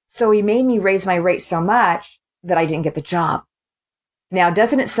more. So he made me raise my rate so much that I didn't get the job. Now,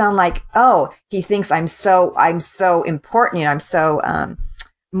 doesn't it sound like, oh, he thinks I'm so important, I'm so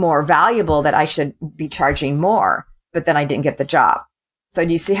more valuable that I should be charging more, but then I didn't get the job. So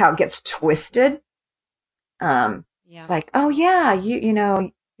do you see how it gets twisted? Yeah. It's like, oh yeah, you know,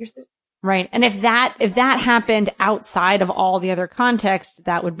 you're right. And if that happened outside of all the other context,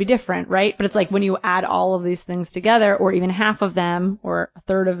 that would be different, right? But it's like when you add all of these things together, or even half of them, or a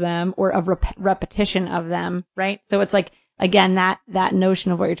third of them, or a repetition of them, right? So it's like, again, that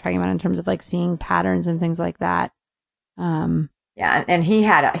notion of what you're talking about in terms of like seeing patterns and things like that. Yeah. And he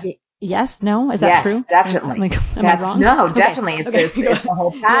had yes, no, is that yes, true? Definitely. Am I wrong? No, Okay. definitely. It's the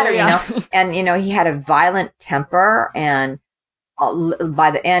whole pattern, Yeah. you know, and you know, he had a violent temper, and by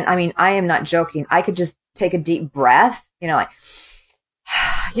the end, I mean, I am not joking. I could just take a deep breath, you know, like,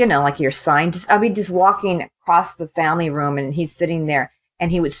 you know, like your sign. I'll be just walking across the family room, and he's sitting there, and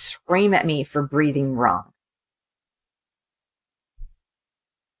he would scream at me for breathing wrong.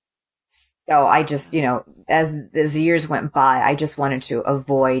 So I just, you know, as years went by, I just wanted to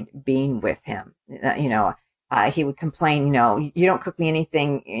avoid being with him. You know, he would complain, you know, you don't cook me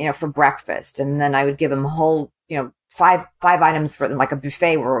anything, you know, for breakfast. And then I would give him a whole, you know, five items for like a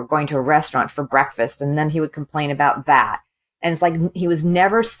buffet where we're going to a restaurant for breakfast. And then he would complain about that. And it's like he was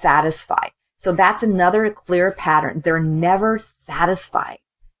never satisfied. So that's another clear pattern. They're never satisfied.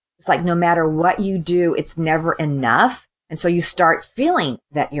 It's like no matter what you do, it's never enough. And so you start feeling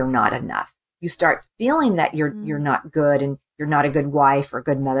that you're not enough. You start feeling that you're not good, and you're not a good wife or a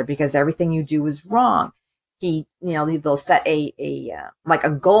good mother because everything you do is wrong. You know, they'll set like a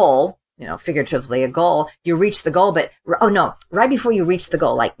goal, you know, figuratively a goal. You reach the goal, but oh no, right before you reach the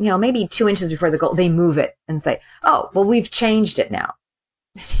goal, like, you know, maybe 2 inches before the goal, they move it and say, oh, well, we've changed it now.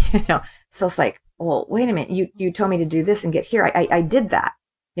 You know, so it's like, well, wait a minute. You told me to do this and get here. I did that.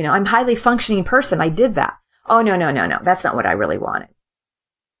 You know, I'm a highly functioning person. I did that. Oh, no. That's not what I really wanted.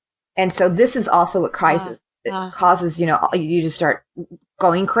 And so this is also what causes, you know, you to start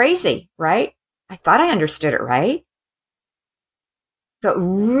going crazy, right? I thought I understood it, right? So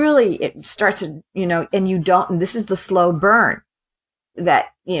really it starts to, you know, and you don't, and this is the slow burn that,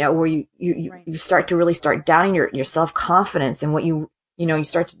 you know, where you start to really start doubting your self-confidence, and what you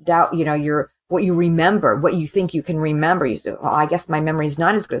start to doubt, you know, what you remember, what you think you can remember. You say, well, I guess my memory is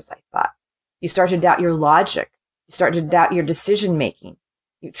not as good as I thought. You start to doubt your logic. You start to doubt your decision making.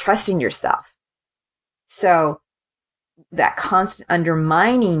 You trusting yourself. So that constant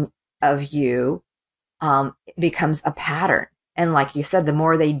undermining of you becomes a pattern. And like you said, the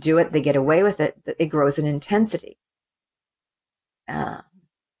more they do it, they get away with it, it grows in intensity. I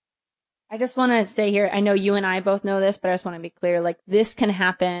just want to say here, I know you and I both know this, but I just want to be clear, like this can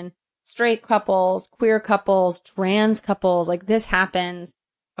happen. Straight couples, queer couples, trans couples, like this happens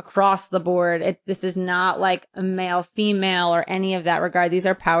across the board. This is not like a male, female, or any of that regard. These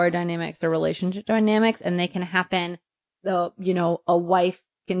are power dynamics or relationship dynamics, and they can happen. You know, a wife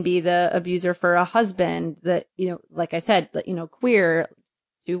can be the abuser for a husband. That, you know, like I said, you know, queer,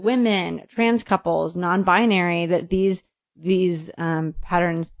 to women, trans couples, non-binary. That these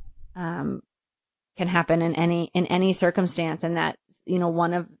patterns can happen in any circumstance, and that, you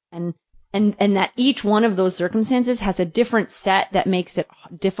know, and that each one of those circumstances has a different set that makes it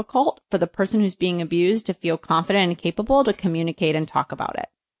difficult for the person who's being abused to feel confident and capable to communicate and talk about it,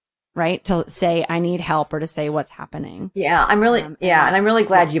 right? To say, I need help, or to say what's happening. Yeah, I'm really, and I'm really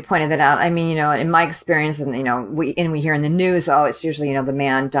glad you pointed that out. I mean, you know, in my experience, and, you know, we hear in the news, oh, it's usually, you know, the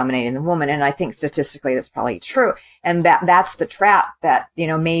man dominating the woman. And I think statistically that's probably true. And that's the trap that, you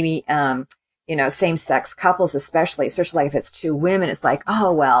know, maybe, you know, same-sex couples, especially like if it's two women, it's like,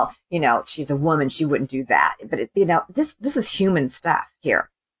 oh, well, you know, she's a woman, she wouldn't do that. But you know, this is human stuff here.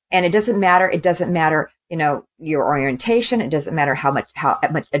 And it doesn't matter, you know, your orientation. It doesn't matter how much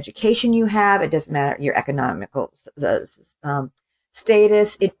education you have. It doesn't matter your economical,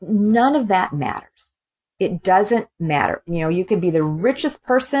 status. None of that matters. It doesn't matter. You know, you could be the richest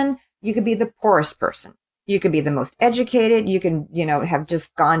person. You could be the poorest person. You could be the most educated. You can, you know, have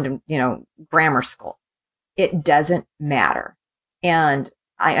just gone to, you know, grammar school. It doesn't matter. And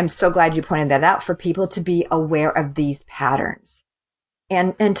I'm so glad you pointed that out, for people to be aware of these patterns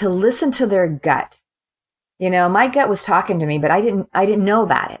and to listen to their gut. You know, my gut was talking to me, but I didn't know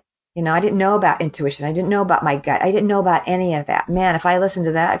about it. You know, I didn't know about intuition. I didn't know about my gut. I didn't know about any of that. Man, if I listened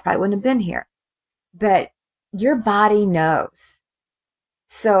to that, I probably wouldn't have been here. But your body knows.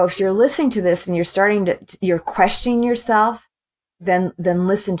 So if you're listening to this and you're questioning yourself, then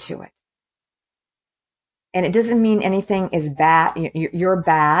listen to it. And it doesn't mean anything is bad. You're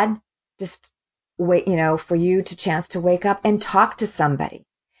bad. Just wait, you know, for you to chance to wake up and talk to somebody.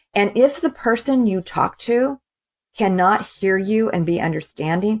 And if the person you talk to cannot hear you and be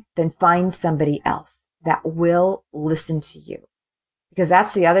understanding, then find somebody else that will listen to you. Because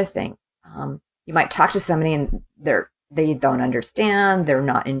that's the other thing. You might talk to somebody and they don't understand. They're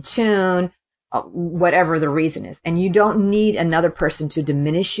not in tune. whatever the reason is. And you don't need another person to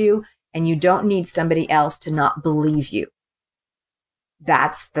diminish you, and you don't need somebody else to not believe you.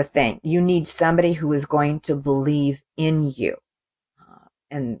 That's the thing. You need somebody who is going to believe in you.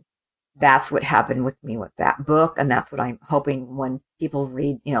 And that's what happened with me with that book. And that's what I'm hoping when people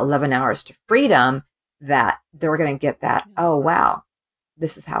read, 11 Hours to Freedom, that they're going to get that, oh, wow,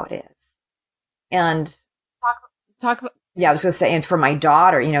 this is how it is. And talk about, yeah, I was going to say, and for my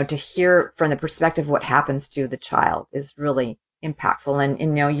daughter, to hear from the perspective of what happens to the child is really impactful.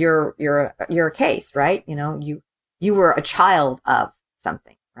 And you're a case, right? You were a child of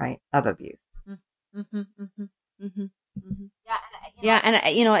something, right? Of abuse. Mm-hmm, mm-hmm, mm-hmm, mm-hmm. Yeah. And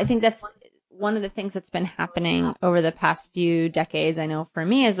I think that's one of the things that's been happening over the past few decades. I know for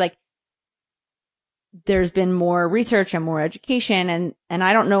me is like, there's been more research and more education. And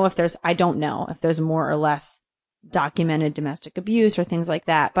I don't know if there's more or less documented domestic abuse or things like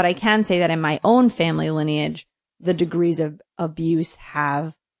that. But I can say that in my own family lineage, the degrees of abuse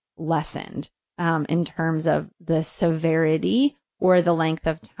have lessened, in terms of the severity or the length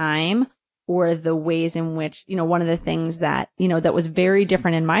of time or the ways in which, one of the things that, that was very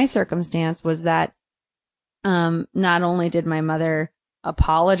different in my circumstance was that, not only did my mother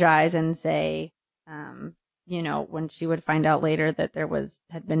apologize and say, when she would find out later that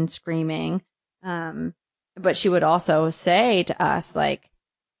had been screaming, but she would also say to us, like,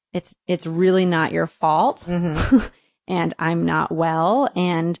 it's really not your fault. Mm-hmm. And I'm not well.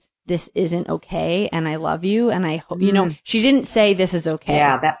 And this isn't okay. And I love you. And I hope, she didn't say this is okay.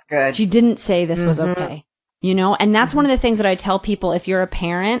 Yeah, that's good. She didn't say this was okay, and that's one of the things that I tell people. If you're a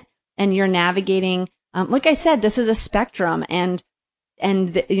parent and you're navigating, like I said, this is a spectrum and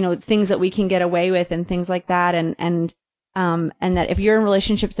things that we can get away with and things like that. And that if you're in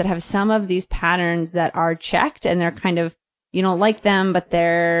relationships that have some of these patterns that are checked and they're kind of, you don't like them, but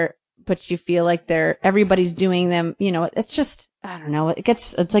you feel like everybody's doing them, it's just, I don't know. It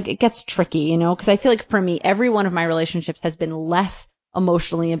gets tricky, because I feel like for me, every one of my relationships has been less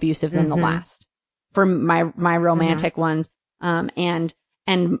emotionally abusive than the last for my romantic ones. And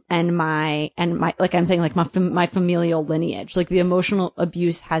my, like I'm saying, like my familial lineage, like the emotional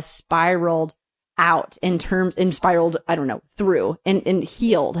abuse has spiraled out spiraled, I don't know, through and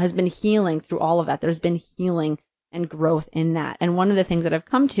healed, has been healing through all of that. There's been healing and growth in that. And one of the things that I've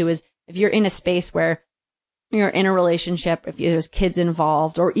come to is if you're in a space where you're in a relationship, if there's kids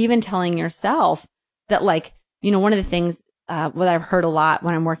involved, or even telling yourself that, like, one of the things, what I've heard a lot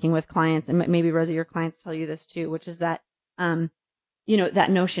when I'm working with clients, and maybe Rosie, your clients tell you this too, which is that, that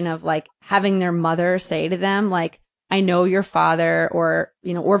notion of like having their mother say to them, like, I know your father, or,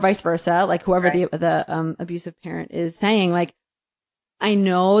 or vice versa, like whoever right. the abusive parent is saying, like, I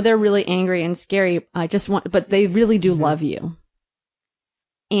know they're really angry and scary. But they really do love you.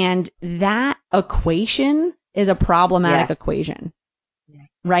 And that equation is a problematic equation,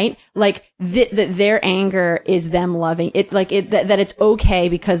 right? Like their anger is them loving it, like that it's okay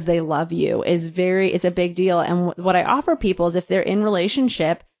because they love you it's a big deal. And what I offer people is if they're in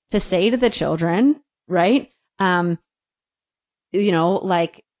relationship to say to the children, right? Like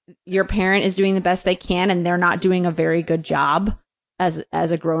your parent is doing the best they can and they're not doing a very good job as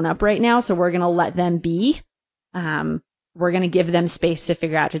a grown up right now. So we're going to let them be, we're going to give them space to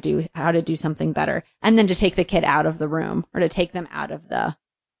figure out how to do something better. And then to take the kid out of the room or to take them out of to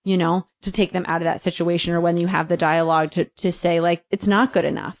take them out of that situation. Or when you have the dialogue to say, like, it's not good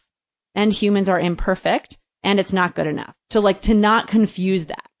enough and humans are imperfect and it's not good enough to not confuse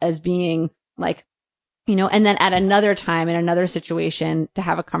that as being like, and then at another time in another situation to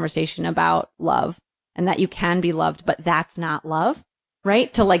have a conversation about love and that you can be loved, but that's not love.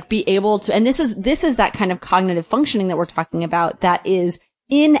 Right? To like be able to, and this is that kind of cognitive functioning that we're talking about that is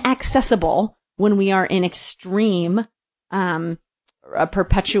inaccessible when we are in extreme,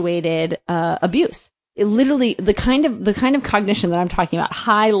 perpetuated, abuse. It literally, the kind of cognition that I'm talking about,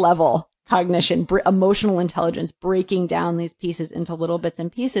 high level cognition, emotional intelligence, breaking down these pieces into little bits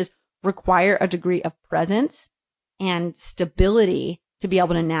and pieces require a degree of presence and stability to be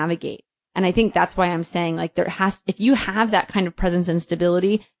able to navigate. And I think that's why I'm saying, like, if you have that kind of presence and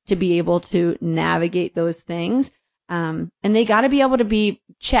stability to be able to navigate those things, and they got to be able to be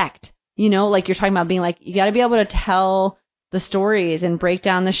checked, like you're talking about being like, you got to be able to tell the stories and break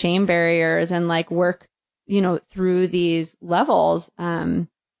down the shame barriers and like work, through these levels. And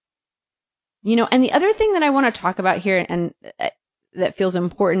the other thing that I want to talk about here and that feels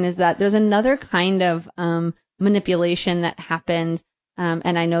important is that there's another kind of, manipulation that happens.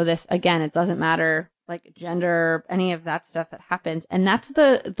 And I know this, again, it doesn't matter like gender, any of that stuff that happens. And that's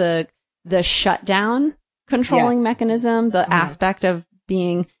the shutdown controlling mechanism, the aspect of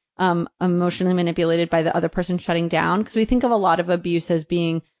being emotionally manipulated by the other person shutting down. Because we think of a lot of abuse as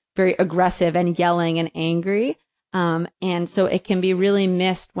being very aggressive and yelling and angry. And so it can be really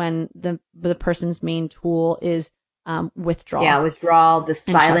missed when the person's main tool is withdrawal. Yeah, withdrawal, the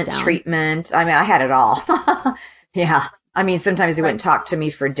silent treatment. I mean, I had it all. Yeah. I mean, sometimes he wouldn't talk to me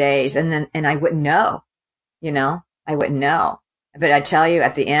for days and I wouldn't know, I wouldn't know. But I tell you,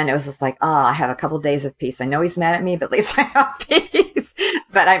 at the end, it was just like, oh, I have a couple of days of peace. I know he's mad at me, but at least I have peace.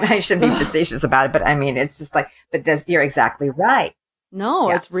 But I shouldn't be facetious about it. But I mean, it's just like, you're exactly right. No,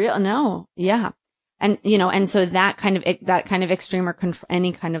 yeah. It's real. No. Yeah. And, and so that kind of extreme or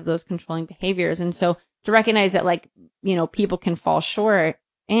any kind of those controlling behaviors. And so to recognize that, like, people can fall short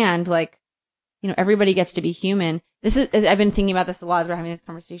and, like, everybody gets to be human. I've been thinking about this a lot as we're having this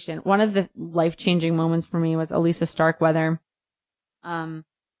conversation. One of the life-changing moments for me was Elisa Starkweather,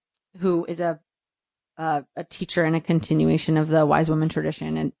 who is a teacher and a continuation of the wise woman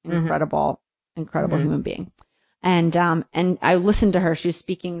tradition, and incredible human being. And I listened to her. She was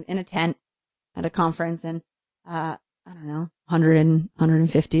speaking in a tent at a conference, and, I don't know,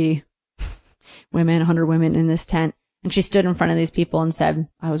 150 women, 100 women in this tent. And she stood in front of these people and said,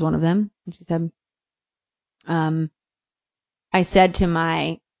 I was one of them. And she said, I said to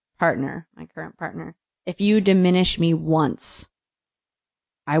my current partner, if you diminish me once,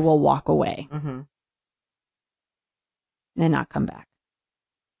 I will walk away and not come back.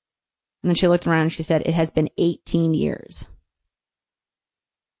 And then she looked around and she said, it has been 18 years.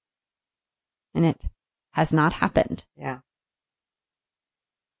 And it has not happened. Yeah.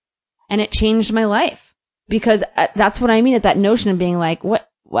 And it changed my life, because that's what I mean at that notion of being like, what,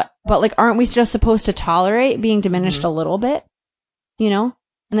 but like, aren't we just supposed to tolerate being diminished a little bit? And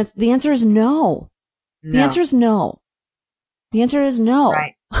the answer is no. The answer is no. The answer is no.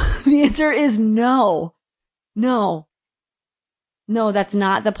 Right. The answer is no. No. No, that's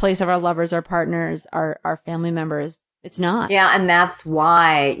not the place of our lovers, our partners, our family members. It's not. Yeah. And that's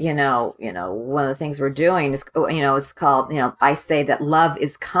why, one of the things we're doing is, it's called, I say that love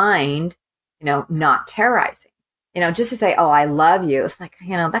is kind, not terrorizing. Just to say, oh, I love you. It's like,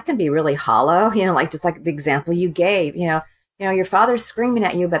 that can be really hollow, like just like the example you gave, your father's screaming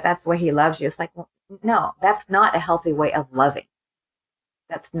at you, but that's the way he loves you. It's like, well, no, that's not a healthy way of loving.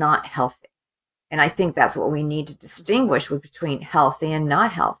 That's not healthy. And I think that's what we need to distinguish between healthy and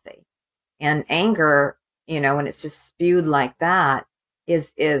not healthy. And anger, when it's just spewed like that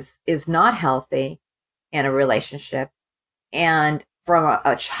is not healthy in a relationship. And from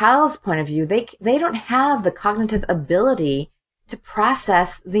a child's point of view, they don't have the cognitive ability to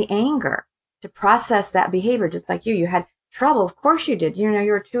process the anger, to process that behavior. Just like you had trouble. Of course you did.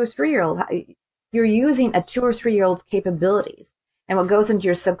 You're a 2 or 3 year old. You're using a 2 or 3 year old's capabilities. And what goes into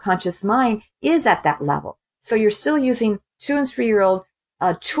your subconscious mind is at that level. So you're still using 2 and 3 year old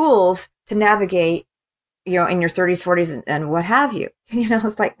tools to navigate, in your 30s, 40s, and what have you.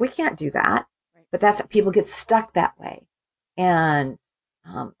 It's like, we can't do that. But that's how people get stuck that way. And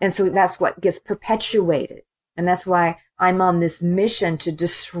so that's what gets perpetuated. And that's why I'm on this mission to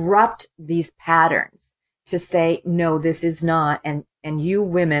disrupt these patterns, to say, no, this is not. And you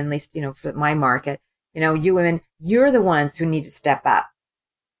women, at least, for my market, you women, you're the ones who need to step up.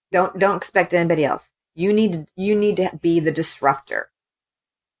 Don't expect anybody else. You need to be the disruptor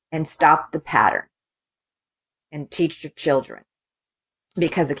and stop the pattern and teach your children,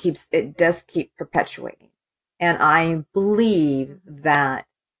 because it does keep perpetuating. And I believe that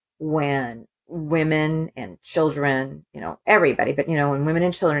when women and children, everybody, but, when women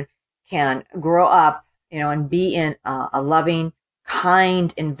and children can grow up, and be in a loving,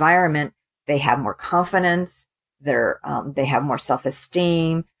 kind environment, they have more confidence. They have more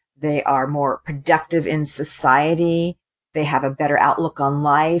self-esteem. They are more productive in society. They have a better outlook on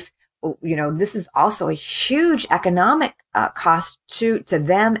life. This is also a huge economic cost to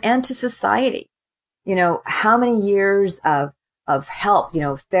them and to society. How many years of help,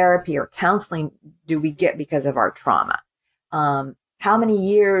 therapy or counseling do we get because of our trauma? How many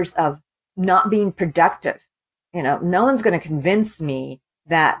years of not being productive? No one's going to convince me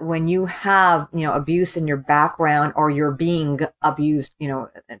that when you have, abuse in your background, or you're being abused, in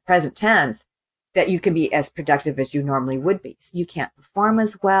present tense, that you can be as productive as you normally would be. So you can't perform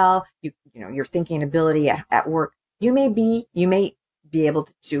as well. Your thinking ability at work, you may be able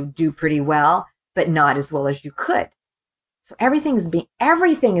to do pretty well, but not as well as you could. So everything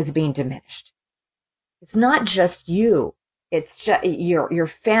is being diminished. It's not just you. It's just your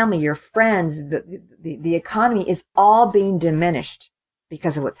family, your friends, the economy is all being diminished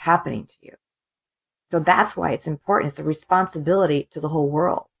because of what's happening to you. So that's why it's important. It's a responsibility to the whole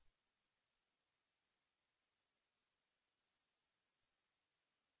world.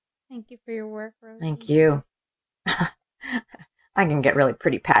 Thank you for your work, Rosie. Thank you. I can get really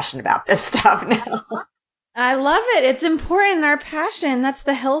pretty passionate about this stuff now. I love it. It's important. Our passion, that's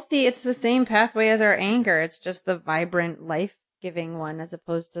the healthy, it's the same pathway as our anger. It's just the vibrant, life-giving one as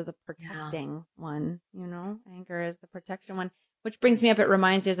opposed to the protecting one, you know? Anger is the protection one, which brings me up. It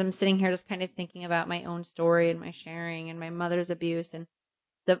reminds me as I'm sitting here just kind of thinking about my own story and my sharing and my mother's abuse and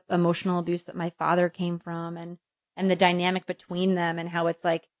the emotional abuse that my father came from and the dynamic between them and how it's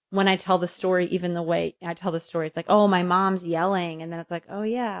like, when I tell the story, even the way I tell the story, it's like, oh, my mom's yelling. And then it's like, oh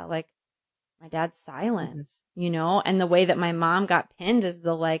yeah, like my dad's silence, you know, and the way that my mom got pinned is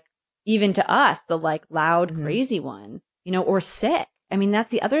the like, even to us, the like loud, crazy one, you know, or sick. I mean, that's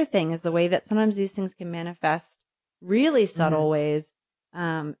the other thing is the way that sometimes these things can manifest really subtle ways,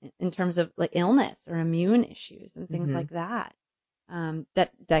 in terms of like illness or immune issues and things like that.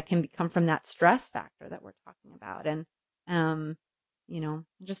 That can come from that stress factor that we're talking about. And, you know,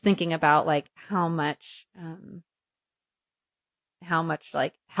 just thinking about like how much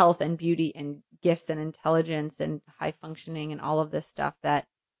like health and beauty and gifts and intelligence and high functioning and all of this stuff that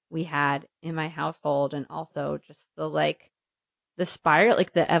we had in my household. And also just the spiral,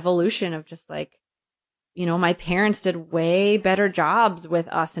 like the evolution of just like, you know, my parents did way better jobs with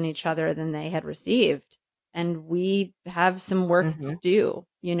us and each other than they had received. And we have some work to do,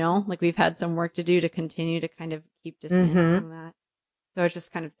 you know, like we've had some work to do to continue to kind of keep dismantling that. So it's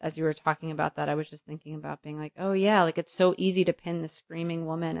just kind of, as you were talking about that, I was just thinking about being like, oh yeah, like it's so easy to pin the screaming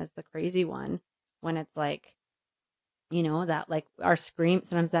woman as the crazy one when it's like, you know, that like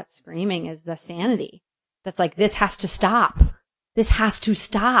sometimes that screaming is the sanity. That's like, this has to stop. This has to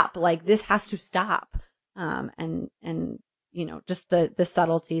stop. Like this has to stop. And, you know, just the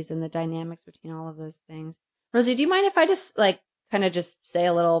subtleties and the dynamics between all of those things. Rosie, do you mind if I just like kind of just say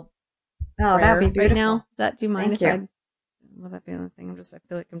a little that'd be beautiful right now? Do you mind will that be the thing? I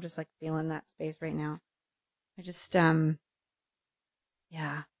feel like I'm just like feeling that space right now. I just, yeah.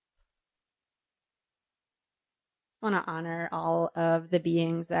 Want to honor all of the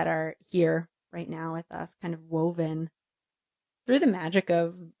beings that are here right now with us, kind of woven through the magic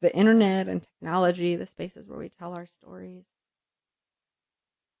of the internet and technology, the spaces where we tell our stories.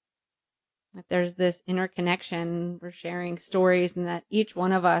 That there's this interconnection, we're sharing stories, and that each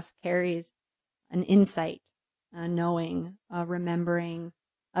one of us carries an insight, a knowing, a remembering,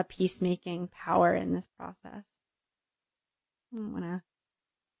 a peacemaking power in this process. I want to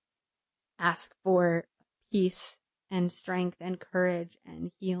ask for peace and strength and courage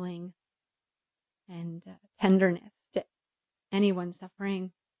and healing and tenderness to anyone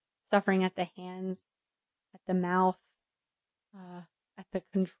suffering at the hands, at the mouth, at the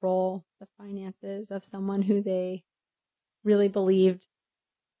control, the finances of someone who they really believed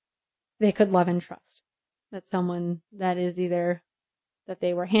they could love and trust. That someone that is either that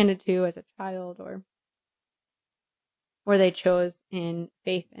they were handed to as a child or they chose in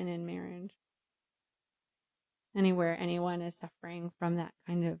faith and in marriage. Anywhere anyone is suffering from that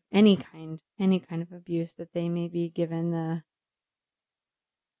kind of any kind of abuse, that they may be given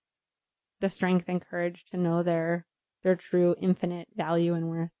the strength and courage to know their true infinite value and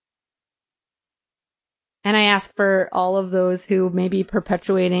worth. And I ask for all of those who may be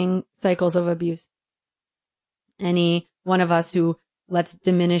perpetuating cycles of abuse. Any one of us who lets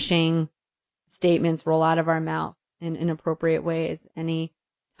diminishing statements roll out of our mouth in inappropriate ways. Any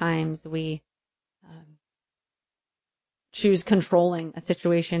times we choose controlling a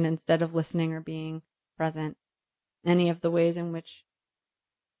situation instead of listening or being present. Any of the ways in which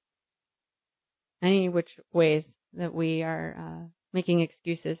ways that we are making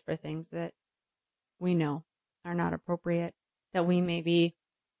excuses for things that we know are not appropriate, that we may be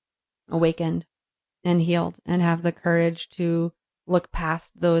awakened and healed and have the courage to look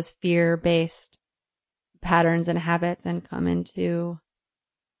past those fear-based patterns and habits and come into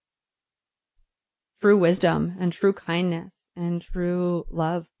true wisdom and true kindness and true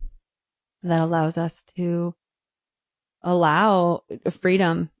love that allows us to allow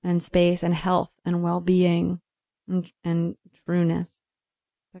freedom and space and health and well-being and trueness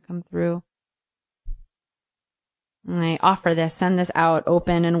to come through. And I offer this, send this out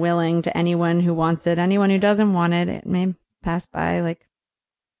open and willing to anyone who wants it. Anyone who doesn't want it, it may pass by like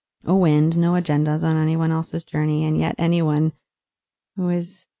a wind, no agendas on anyone else's journey. And yet anyone who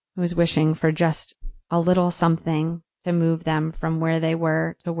is wishing for just a little something to move them from where they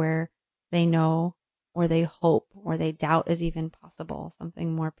were to where they know or they hope or they doubt is even possible,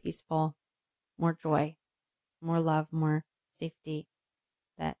 something more peaceful, more joy, more love, more safety,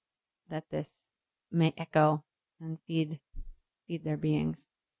 that this may echo and feed their beings.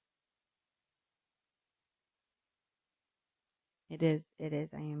 It is. I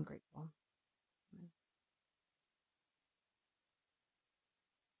am grateful.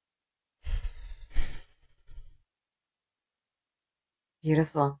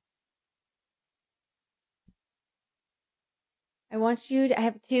 Beautiful. I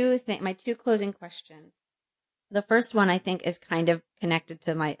have my two closing questions. The first one I think is kind of connected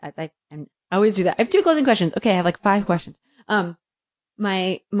to I always do that. I have two closing questions. Okay. I have like 5 questions. So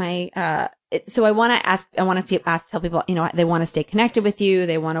I want to tell people, they want to stay connected with you.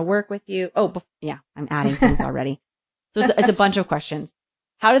 They want to work with you. Oh, yeah, I'm adding things already. So it's a bunch of questions.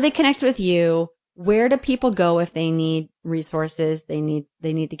 How do they connect with you? Where do people go if they need resources? They need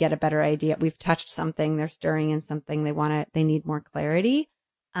to get a better idea. We've touched something. They're stirring in something. They need more clarity.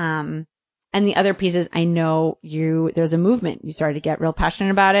 And the other piece is, I know there's a movement. You started to get real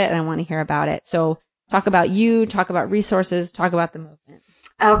passionate about it, and I want to hear about it. So talk about you, talk about resources, talk about the movement.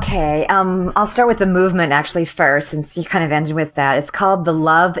 Okay. I'll start with the movement actually first, since you kind of ended with that. It's called the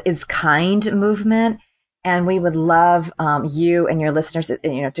Love is Kind movement. And we would love, you and your listeners,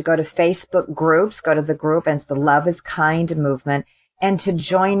 to go to Facebook groups, go to the group, and it's the Love is Kind movement, and to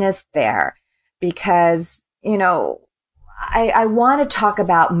join us there, because, I want to talk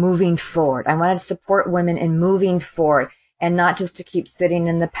about moving forward. I want to support women in moving forward, and not just to keep sitting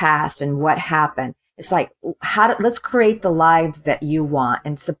in the past and what happened. It's like, let's create the lives that you want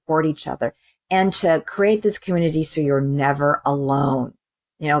and support each other, and to create this community so you're never alone.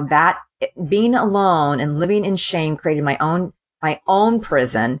 That being alone and living in shame created my own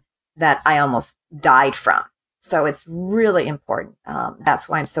prison that I almost died from. So it's really important. That's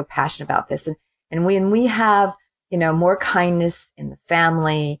why I'm so passionate about this. And when we have, more kindness in the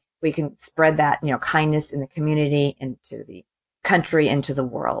family, we can spread that, kindness in the community, into the country, into the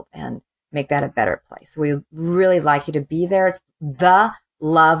world, and make that a better place. We really like you to be there. It's the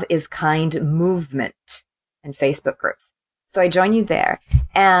Love is Kind movement and Facebook groups. So I join you there.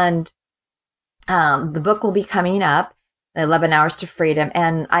 And the book will be coming up, 11 Hours to Freedom.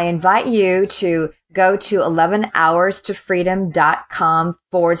 And I invite you to go to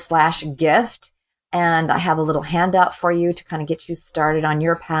 11hourstofreedom.com/gift. And I have a little handout for you to kind of get you started on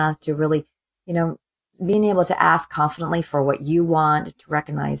your path to really, being able to ask confidently for what you want, to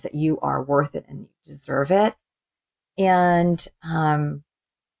recognize that you are worth it and you deserve it. And I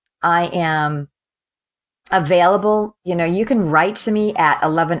am available. You can write to me at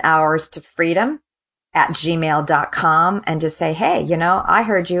 11hourstofreedom@gmail.com and just say, hey, I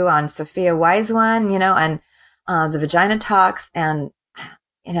heard you on Sophia Wise One, and the Vagina Talks, and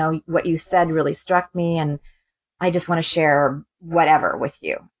what you said really struck me, and I just want to share whatever with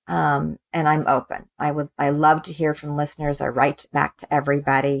you. And I'm open. I love to hear from listeners. I write back to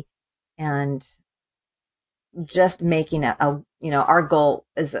everybody, and just making our goal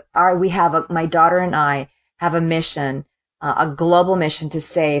is my daughter and I have a mission, a global mission, to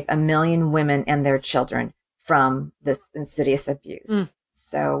save 1 million women and their children from this insidious abuse.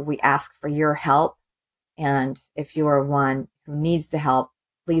 So we ask for your help. And if you are one who needs the help,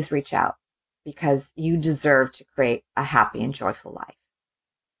 please reach out, because you deserve to create a happy and joyful life.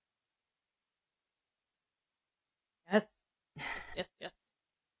 Yes.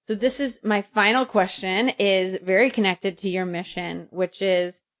 So this is my final question, is very connected to your mission, which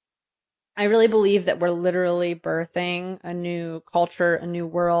is, I really believe that we're literally birthing a new culture, a new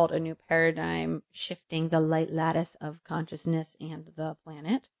world, a new paradigm, shifting the light lattice of consciousness and the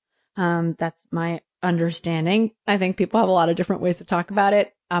planet. That's my understanding. I think people have a lot of different ways to talk about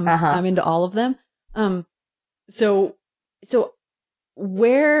it. I'm into all of them. So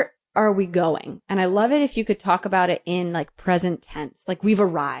where are we going? And I love it if you could talk about it in like present tense, like we've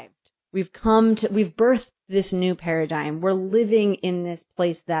arrived, we've birthed this new paradigm. We're living in this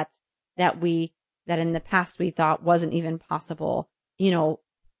place that in the past we thought wasn't even possible.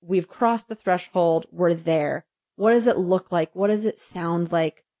 We've crossed the threshold. We're there. What does it look like? What does it sound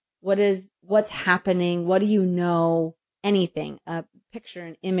like? What's happening? What do you know? Anything, a picture,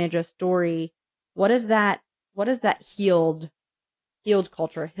 an image, a story. What is that healed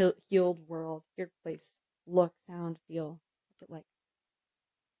culture, healed world, healed place look, sound, feel? What's it like?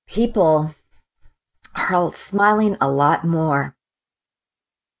 People are smiling a lot more.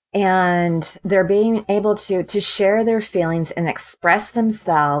 And they're being able to share their feelings and express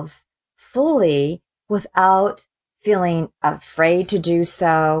themselves fully without feeling afraid to do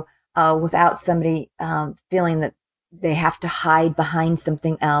so, without somebody feeling that they have to hide behind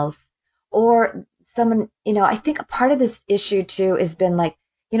something else, or someone, I think a part of this issue too has been like,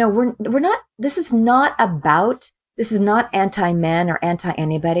 this is not anti-men or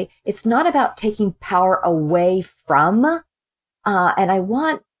anti-anybody. It's not about taking power away from, and I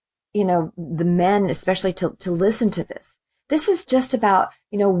want, the men especially to listen to this, This is just about,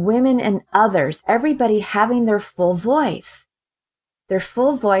 women and others, everybody having their full voice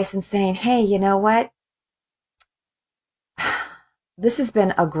and saying, hey, you know what? This has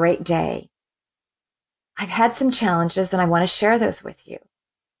been a great day. I've had some challenges and I want to share those with you.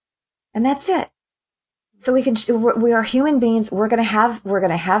 And that's it. So we are human beings. We're going to have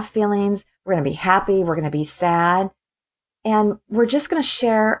feelings. We're going to be happy. We're going to be sad. And we're just going to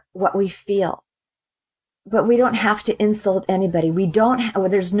share what we feel. But we don't have to insult anybody.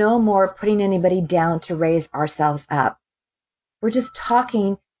 There's no more putting anybody down to raise ourselves up. We're just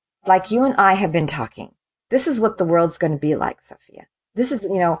talking like you and I have been talking. This is what the world's going to be like, Sophia. This is,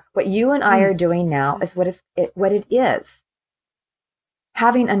 what you and I are doing now is what it is.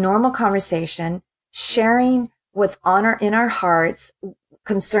 Having a normal conversation, sharing what's in our hearts,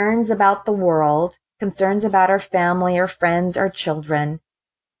 concerns about the world, concerns about our family, our friends, our children,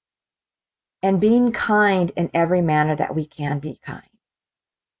 and being kind in every manner that we can be kind.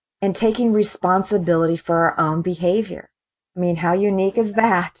 And taking responsibility for our own behavior. I mean, how unique is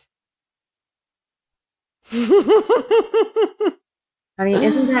that? I mean,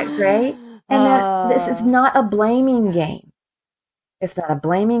 isn't that great? And that this is not a blaming game. It's not a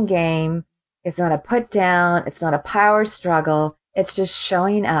blaming game. It's not a put down. It's not a power struggle. It's just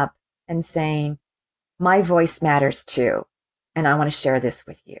showing up and saying, my voice matters too. And I want to share this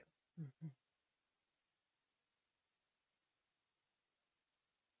with you.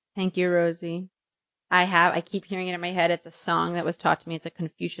 Thank you, Rosie. I keep hearing it in my head. It's a song that was taught to me. It's a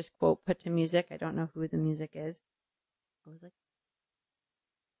Confucius quote put to music. I don't know who the music is. It was like,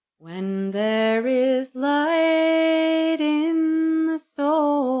 when there is light in the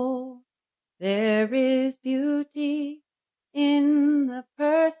soul, there is beauty in the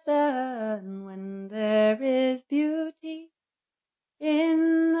person. When there is beauty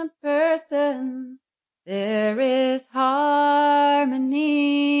in the person, there is harmony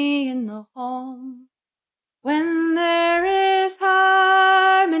in the home. When there is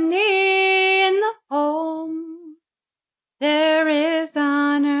harmony in the home, there is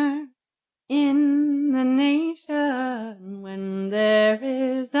honor in the nation. When there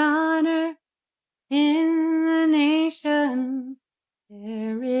is honor in the nation,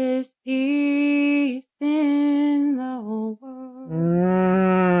 there is peace in the world.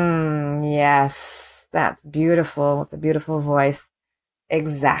 Yes, that's beautiful. It's a beautiful voice.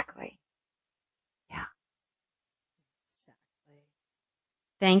 Exactly.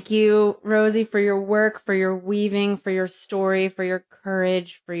 Thank you, Rosie, for your work, for your weaving, for your story, for your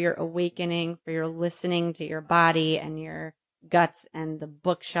courage, for your awakening, for your listening to your body and your guts and the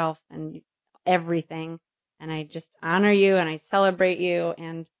bookshelf and everything. And I just honor you and I celebrate you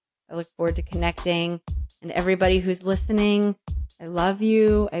and I look forward to connecting. And everybody who's listening, I love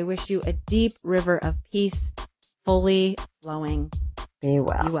you. I wish you a deep river of peace, fully flowing. Be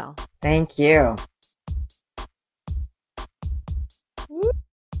well. Be well. Thank you.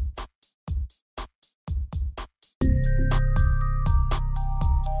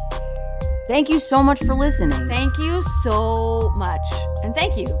 Thank you so much for listening. Thank you so much. And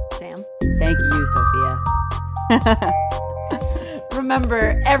thank you, Sam. Thank you, Sophia.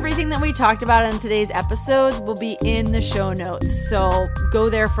 Remember, everything that we talked about in today's episodes will be in the show notes. So go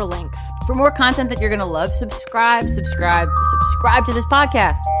there for links. For more content that you're going to love, subscribe to this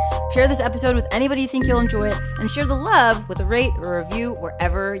podcast. Share this episode with anybody you think you'll enjoy it, and share the love with a rate or a review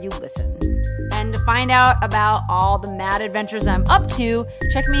wherever you listen. And to find out about all the mad adventures I'm up to,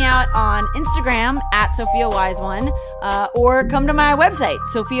 check me out on Instagram at SophiaWiseOne, or come to my website,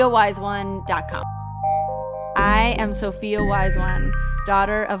 SophiaWiseOne.com. I am Sophia Wise One,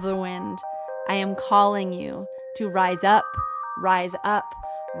 daughter of the wind. I am calling you to rise up, rise up,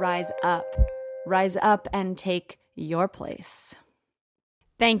 rise up, rise up and take your place.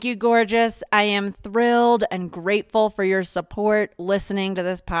 Thank you, gorgeous. I am thrilled and grateful for your support listening to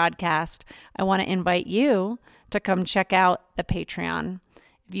this podcast. I want to invite you to come check out the Patreon.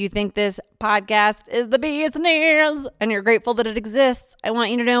 If you think this podcast is the bee's knees and you're grateful that it exists, I want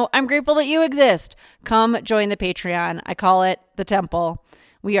you to know I'm grateful that you exist. Come join the Patreon. I call it the temple.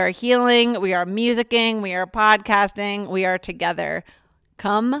 We are healing, we are musicking, we are podcasting, we are together.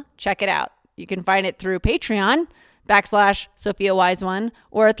 Come check it out. You can find it through Patreon/SophiaWiseOne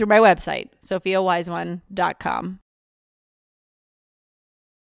or through my website, SophiaWiseOne.com.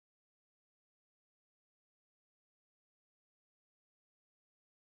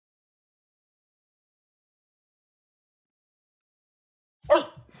 Sweet.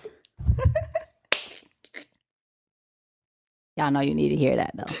 Y'all know you need to hear that,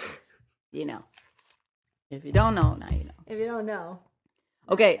 though. You know. If you don't know, now you know. If you don't know.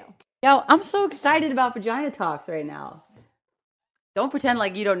 Okay. Yo, I'm so excited about Vagina Talks right now. Don't pretend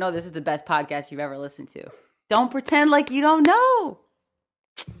like you don't know this is the best podcast you've ever listened to. Don't pretend like you don't know.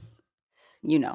 You know.